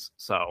rankings.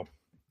 So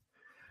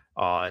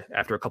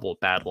after a couple of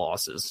bad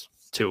losses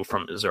too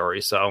from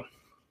Missouri, so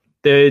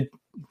there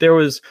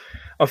was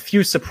a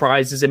few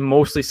surprises. It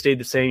mostly stayed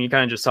the same. You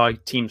kind of just saw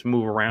teams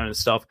move around and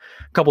stuff.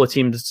 A couple of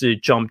teams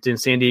jumped in.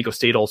 San Diego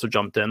State also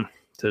jumped in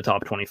to the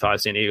top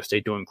 25. San Diego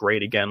State doing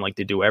great again, like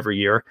they do every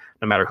year.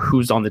 No matter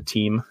who's on the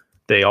team,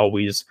 they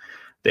always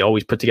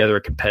put together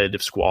a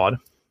competitive squad.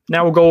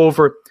 Now we'll go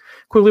over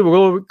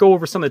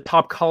some of the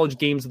top college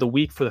games of the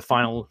week for the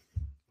final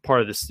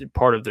part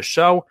of the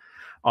show,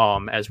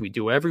 as we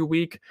do every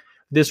week.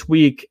 This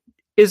week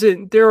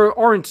there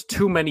aren't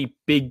too many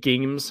big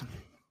games,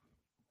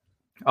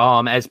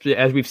 as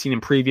we've seen in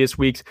previous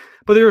weeks,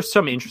 but there are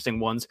some interesting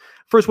ones.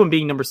 First one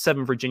being number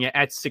 7 Virginia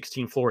at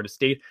 16 Florida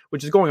State,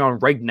 which is going on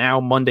right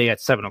now, Monday at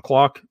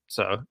 7:00.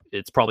 So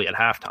it's probably at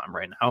halftime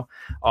right now.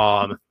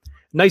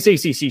 Nice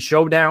ACC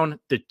showdown.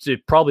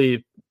 That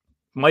probably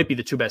might be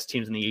the two best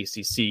teams in the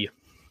ACC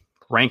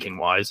ranking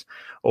wise,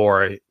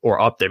 or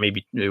up there,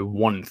 maybe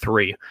 1 and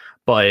 3.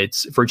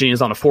 But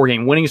Virginia's on a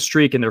 4-game winning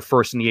streak and they're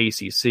first in the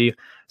ACC.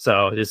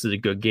 So this is a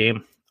good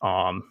game.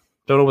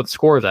 Don't know what the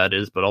score of that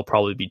is, but I'll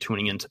probably be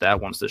tuning into that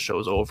once this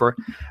show's over.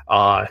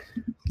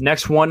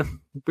 Next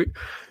one,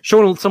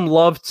 showing some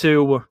love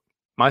to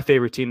my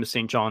favorite team, the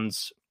St.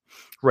 John's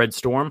Red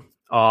Storm.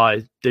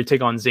 They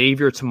take on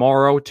Xavier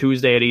tomorrow,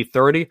 Tuesday at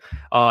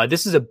 8:30.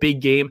 This is a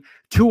big game.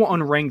 2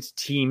 unranked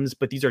teams,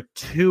 but these are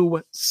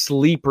 2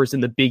 sleepers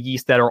in the Big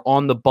East that are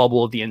on the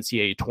bubble of the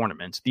NCAA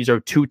tournament. These are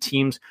 2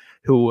 teams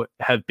who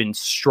have been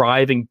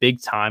striving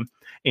big time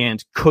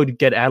and could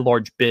get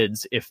at-large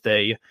bids if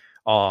they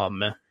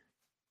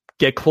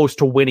get close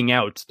to winning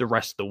out the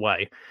rest of the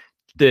way.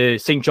 The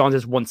St. John's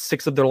has won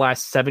 6 of their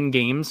last 7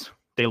 games.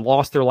 They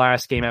lost their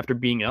last game after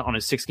being on a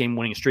 6-game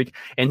winning streak,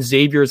 and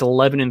Xavier is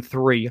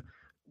 11-3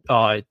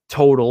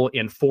 total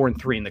and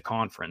 4-3 in the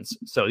conference.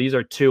 So these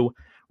are 2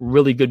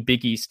 really good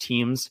Big East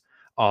teams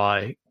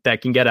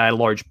that can get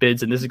at-large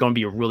bids, and this is going to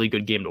be a really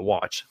good game to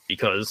watch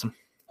because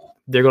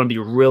they're going to be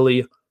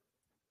really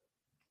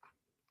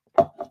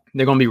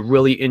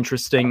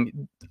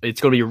interesting. It's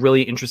going to be a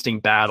really interesting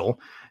battle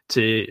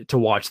to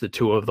watch the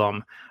two of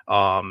them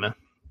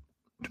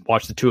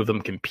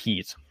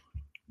compete,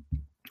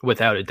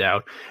 without a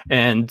doubt.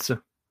 And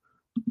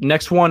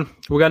Next one,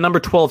 we got number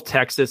 12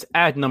 Texas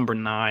at number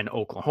 9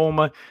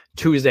 Oklahoma,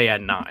 Tuesday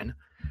at 9.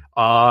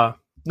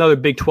 Another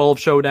Big 12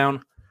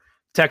 showdown.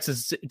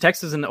 Texas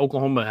and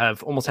Oklahoma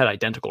have almost had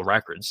identical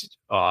records,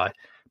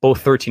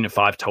 both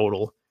 13-5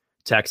 total.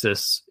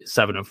 Texas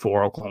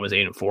 7-4, Oklahoma's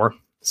 8-4.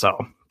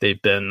 So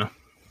they've been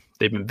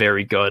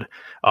very good.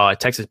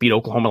 Texas beat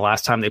Oklahoma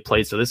last time they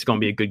played, so this is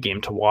going to be a good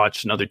game to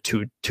watch. Another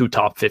two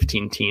top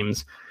 15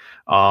 teams.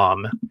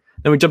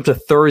 Then we jump to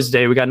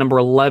Thursday. We got number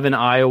 11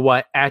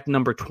 Iowa at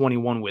number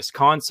 21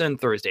 Wisconsin,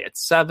 Thursday at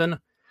 7.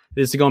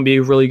 This is going to be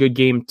a really good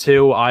game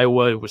too.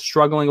 Iowa was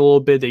struggling a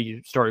little bit.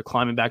 They started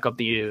climbing back up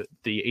the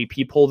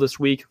AP poll this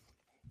week.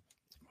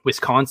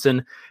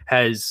 Wisconsin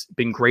has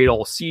been great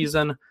all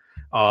season,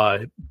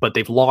 but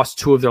they've lost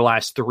 2 of their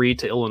last 3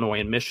 to Illinois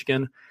and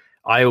Michigan.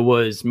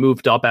 Iowa's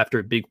moved up after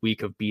a big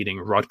week of beating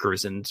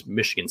Rutgers and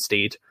Michigan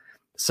State.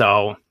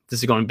 So this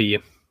is going to be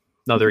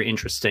another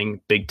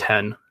interesting Big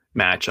Ten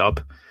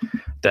matchup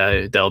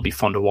that'll be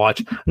fun to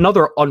watch.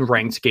 Another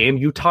unranked game,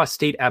 Utah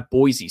State at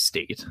Boise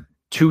State.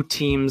 2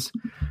 teams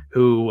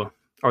who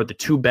are the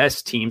 2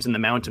 best teams in the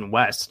Mountain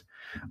West.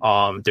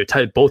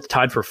 They're both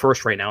tied for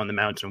first right now in the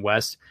Mountain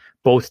West.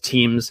 Both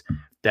teams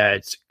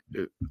that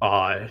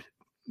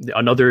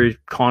another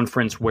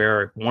conference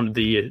where one of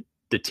the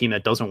team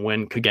that doesn't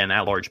win could get an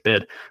at-large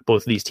bid.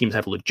 Both of these teams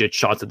have legit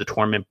shots at the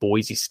tournament.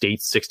 Boise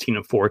State's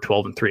 16-4,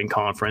 12-3 in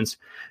conference.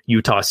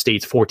 Utah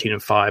State's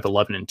 14-5,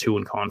 11-2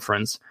 in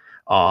conference.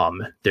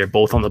 They're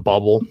both on the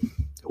bubble.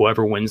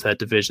 Whoever wins that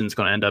division is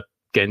going to end up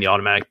getting the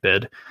automatic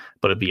bid,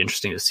 but it'd be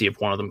interesting to see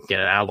if one of them can get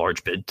an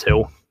at-large bid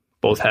too.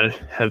 Both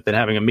have been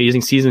having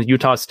amazing seasons.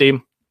 Utah State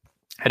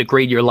had a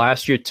great year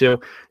last year too.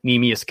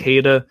 Neemias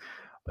Queta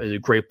is a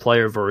great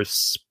player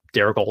versus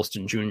Derek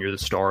Alston Jr., the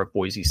star of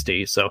Boise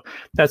State. So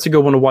that's a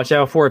good one to watch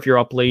out for if you're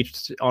up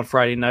late on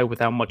Friday night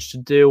without much to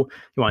do.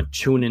 You want to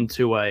tune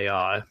into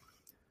a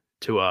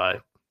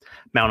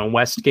Mountain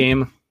West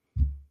game.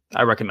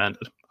 I recommend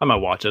it. I might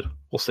watch it.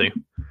 We'll see.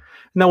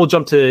 And then we'll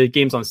jump to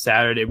games on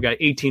Saturday. We got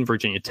 18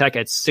 Virginia Tech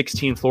at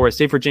 16 Florida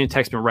State. Virginia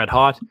Tech's been red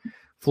hot.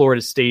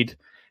 Florida State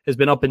has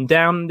been up and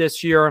down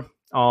this year.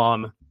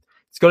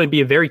 It's going to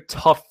be a very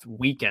tough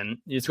weekend.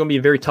 It's going to be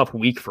a very tough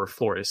week for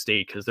Florida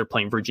State because they're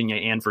playing Virginia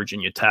and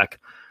Virginia Tech.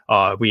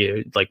 Like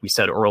we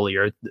said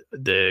earlier,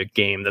 the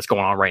game that's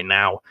going on right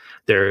now,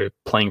 they're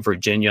playing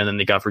Virginia, and then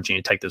they got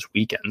Virginia Tech this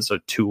weekend. So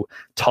 2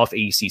 tough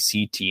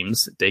ACC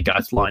teams they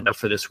got lined up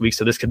for this week.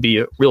 So this could be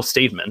a real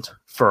statement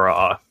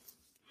for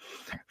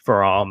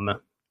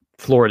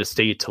Florida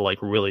State to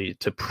really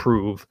to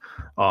prove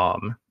how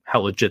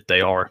legit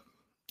they are.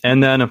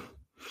 And then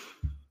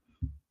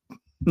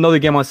another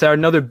game on Saturday,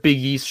 another Big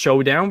East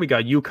showdown. We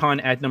got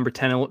UConn at number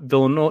 10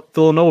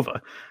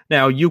 Villanova.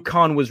 Now,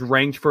 UConn was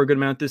ranked for a good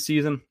amount this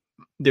season.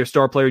 Their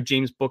star player,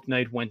 James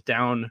Bouknight, went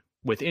down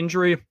with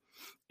injury,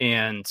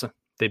 and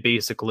they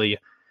basically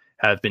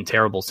have been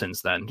terrible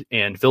since then.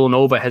 And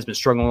Villanova has been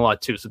struggling a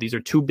lot too. So these are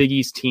 2 Big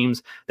East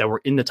teams that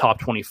were in the top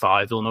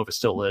 25. Villanova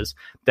still is,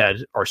 that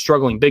are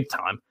struggling big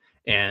time.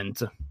 And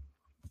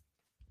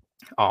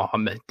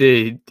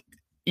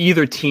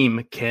either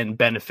team can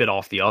benefit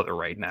off the other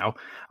right now.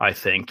 I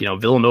think,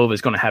 Villanova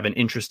is going to have an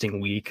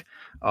interesting week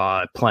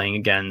playing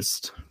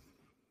against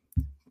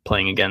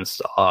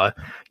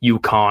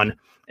UConn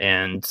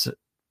and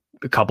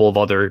a couple of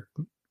other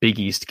Big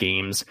East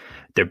games.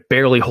 They're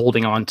barely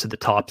holding on to the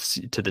top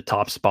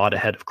spot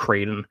ahead of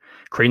Creighton.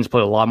 Creighton's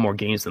played a lot more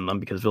games than them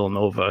because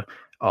Villanova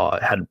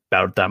had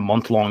about that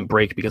month-long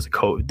break because of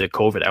the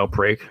COVID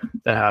outbreak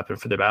that happened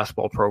for their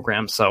basketball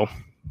program. So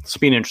it's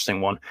been an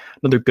interesting one.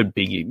 Another good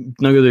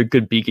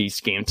Big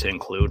East game to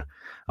include.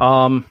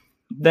 Then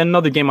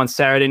another game on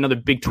Saturday, another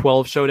Big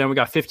 12 showdown. We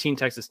got 15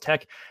 Texas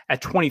Tech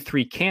at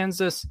 23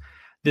 Kansas.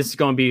 This is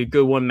going to be a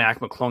good one. Mac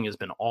McClung has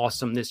been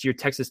awesome this year.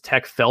 Texas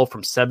Tech fell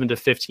from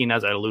 7-15,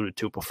 as I alluded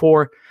to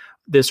before,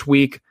 this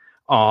week.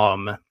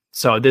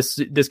 So this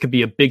could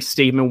be a big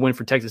statement win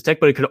for Texas Tech,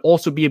 but it could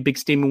also be a big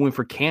statement win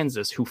for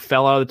Kansas, who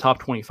fell out of the top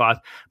 25,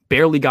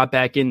 barely got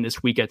back in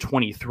this week at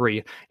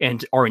 23,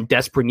 and are in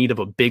desperate need of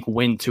a big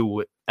win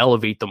to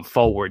elevate them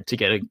forward to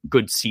get a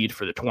good seed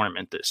for the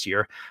tournament this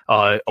year.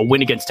 A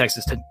win against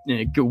Texas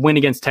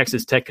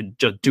Tech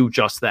could do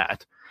just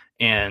that,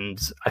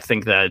 and I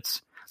think that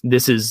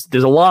there's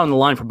a lot on the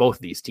line for both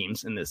of these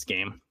teams in this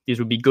game. These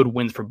would be good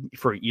wins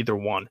for either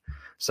one.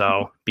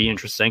 So be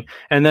interesting.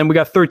 And then we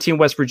got 13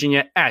 West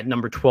Virginia at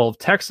number 12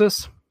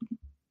 Texas.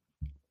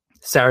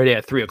 Saturday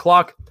at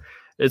 3:00.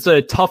 It's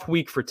a tough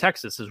week for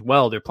Texas as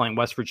well. They're playing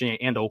West Virginia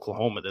and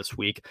Oklahoma this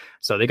week.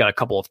 So they got a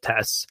couple of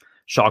tests.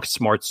 Shaka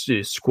Smart's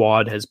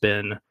squad has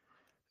been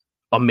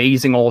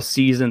amazing all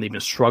season. They've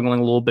been struggling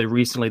a little bit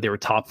recently. They were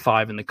top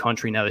 5 in the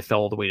country. Now they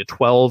fell all the way to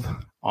 12.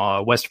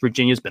 West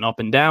Virginia's been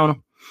up and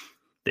down.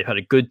 They've had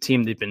a good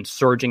team. They've been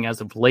surging as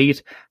of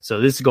late.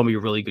 So this is going to be a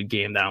really good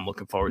game that I'm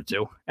looking forward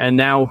to. And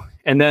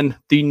then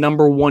the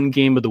number 1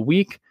 game of the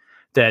week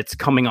that's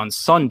coming on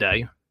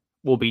Sunday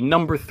will be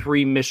number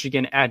 3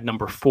 Michigan at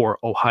number 4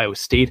 Ohio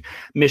State.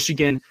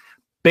 Michigan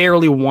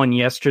barely won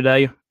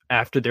yesterday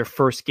after their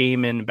first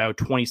game in about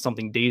 20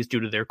 something days due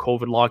to their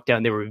COVID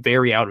lockdown. They were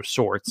very out of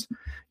sorts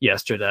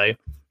yesterday.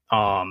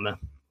 And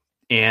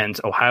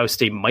Ohio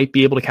State might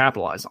be able to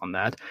capitalize on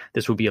that.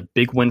 This would be a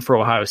big win for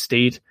Ohio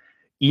State.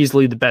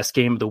 Easily the best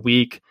game of the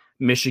week.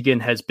 Michigan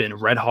has been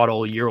red hot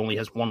all year, only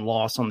has one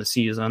loss on the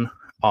season.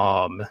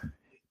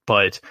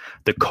 But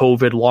the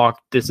COVID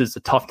lock, this is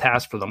a tough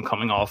task for them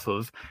coming off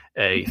of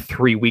a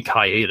 3-week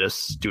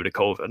hiatus due to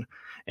COVID.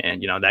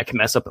 And, that can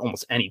mess up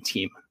almost any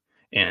team.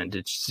 And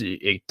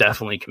it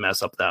definitely can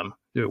mess up them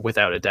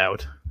without a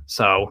doubt.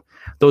 So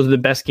those are the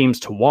best games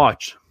to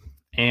watch.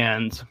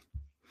 And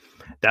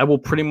that will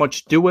pretty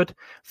much do it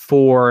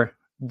for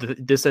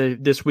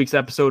this week's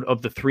episode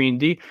of the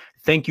 3&D.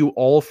 Thank you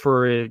all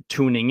for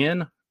tuning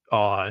in.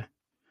 Want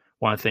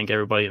to thank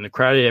everybody in the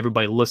crowd,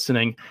 everybody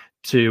listening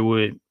to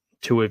it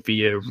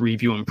via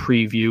Review and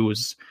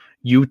Previews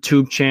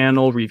YouTube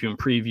channel, Review and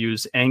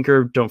Previews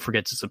Anchor. Don't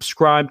forget to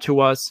subscribe to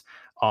us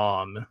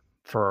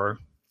for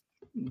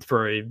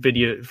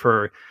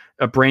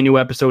a brand new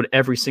episode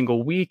every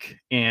single week.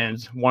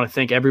 And want to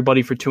thank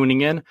everybody for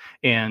tuning in,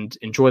 and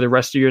enjoy the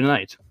rest of your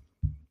night.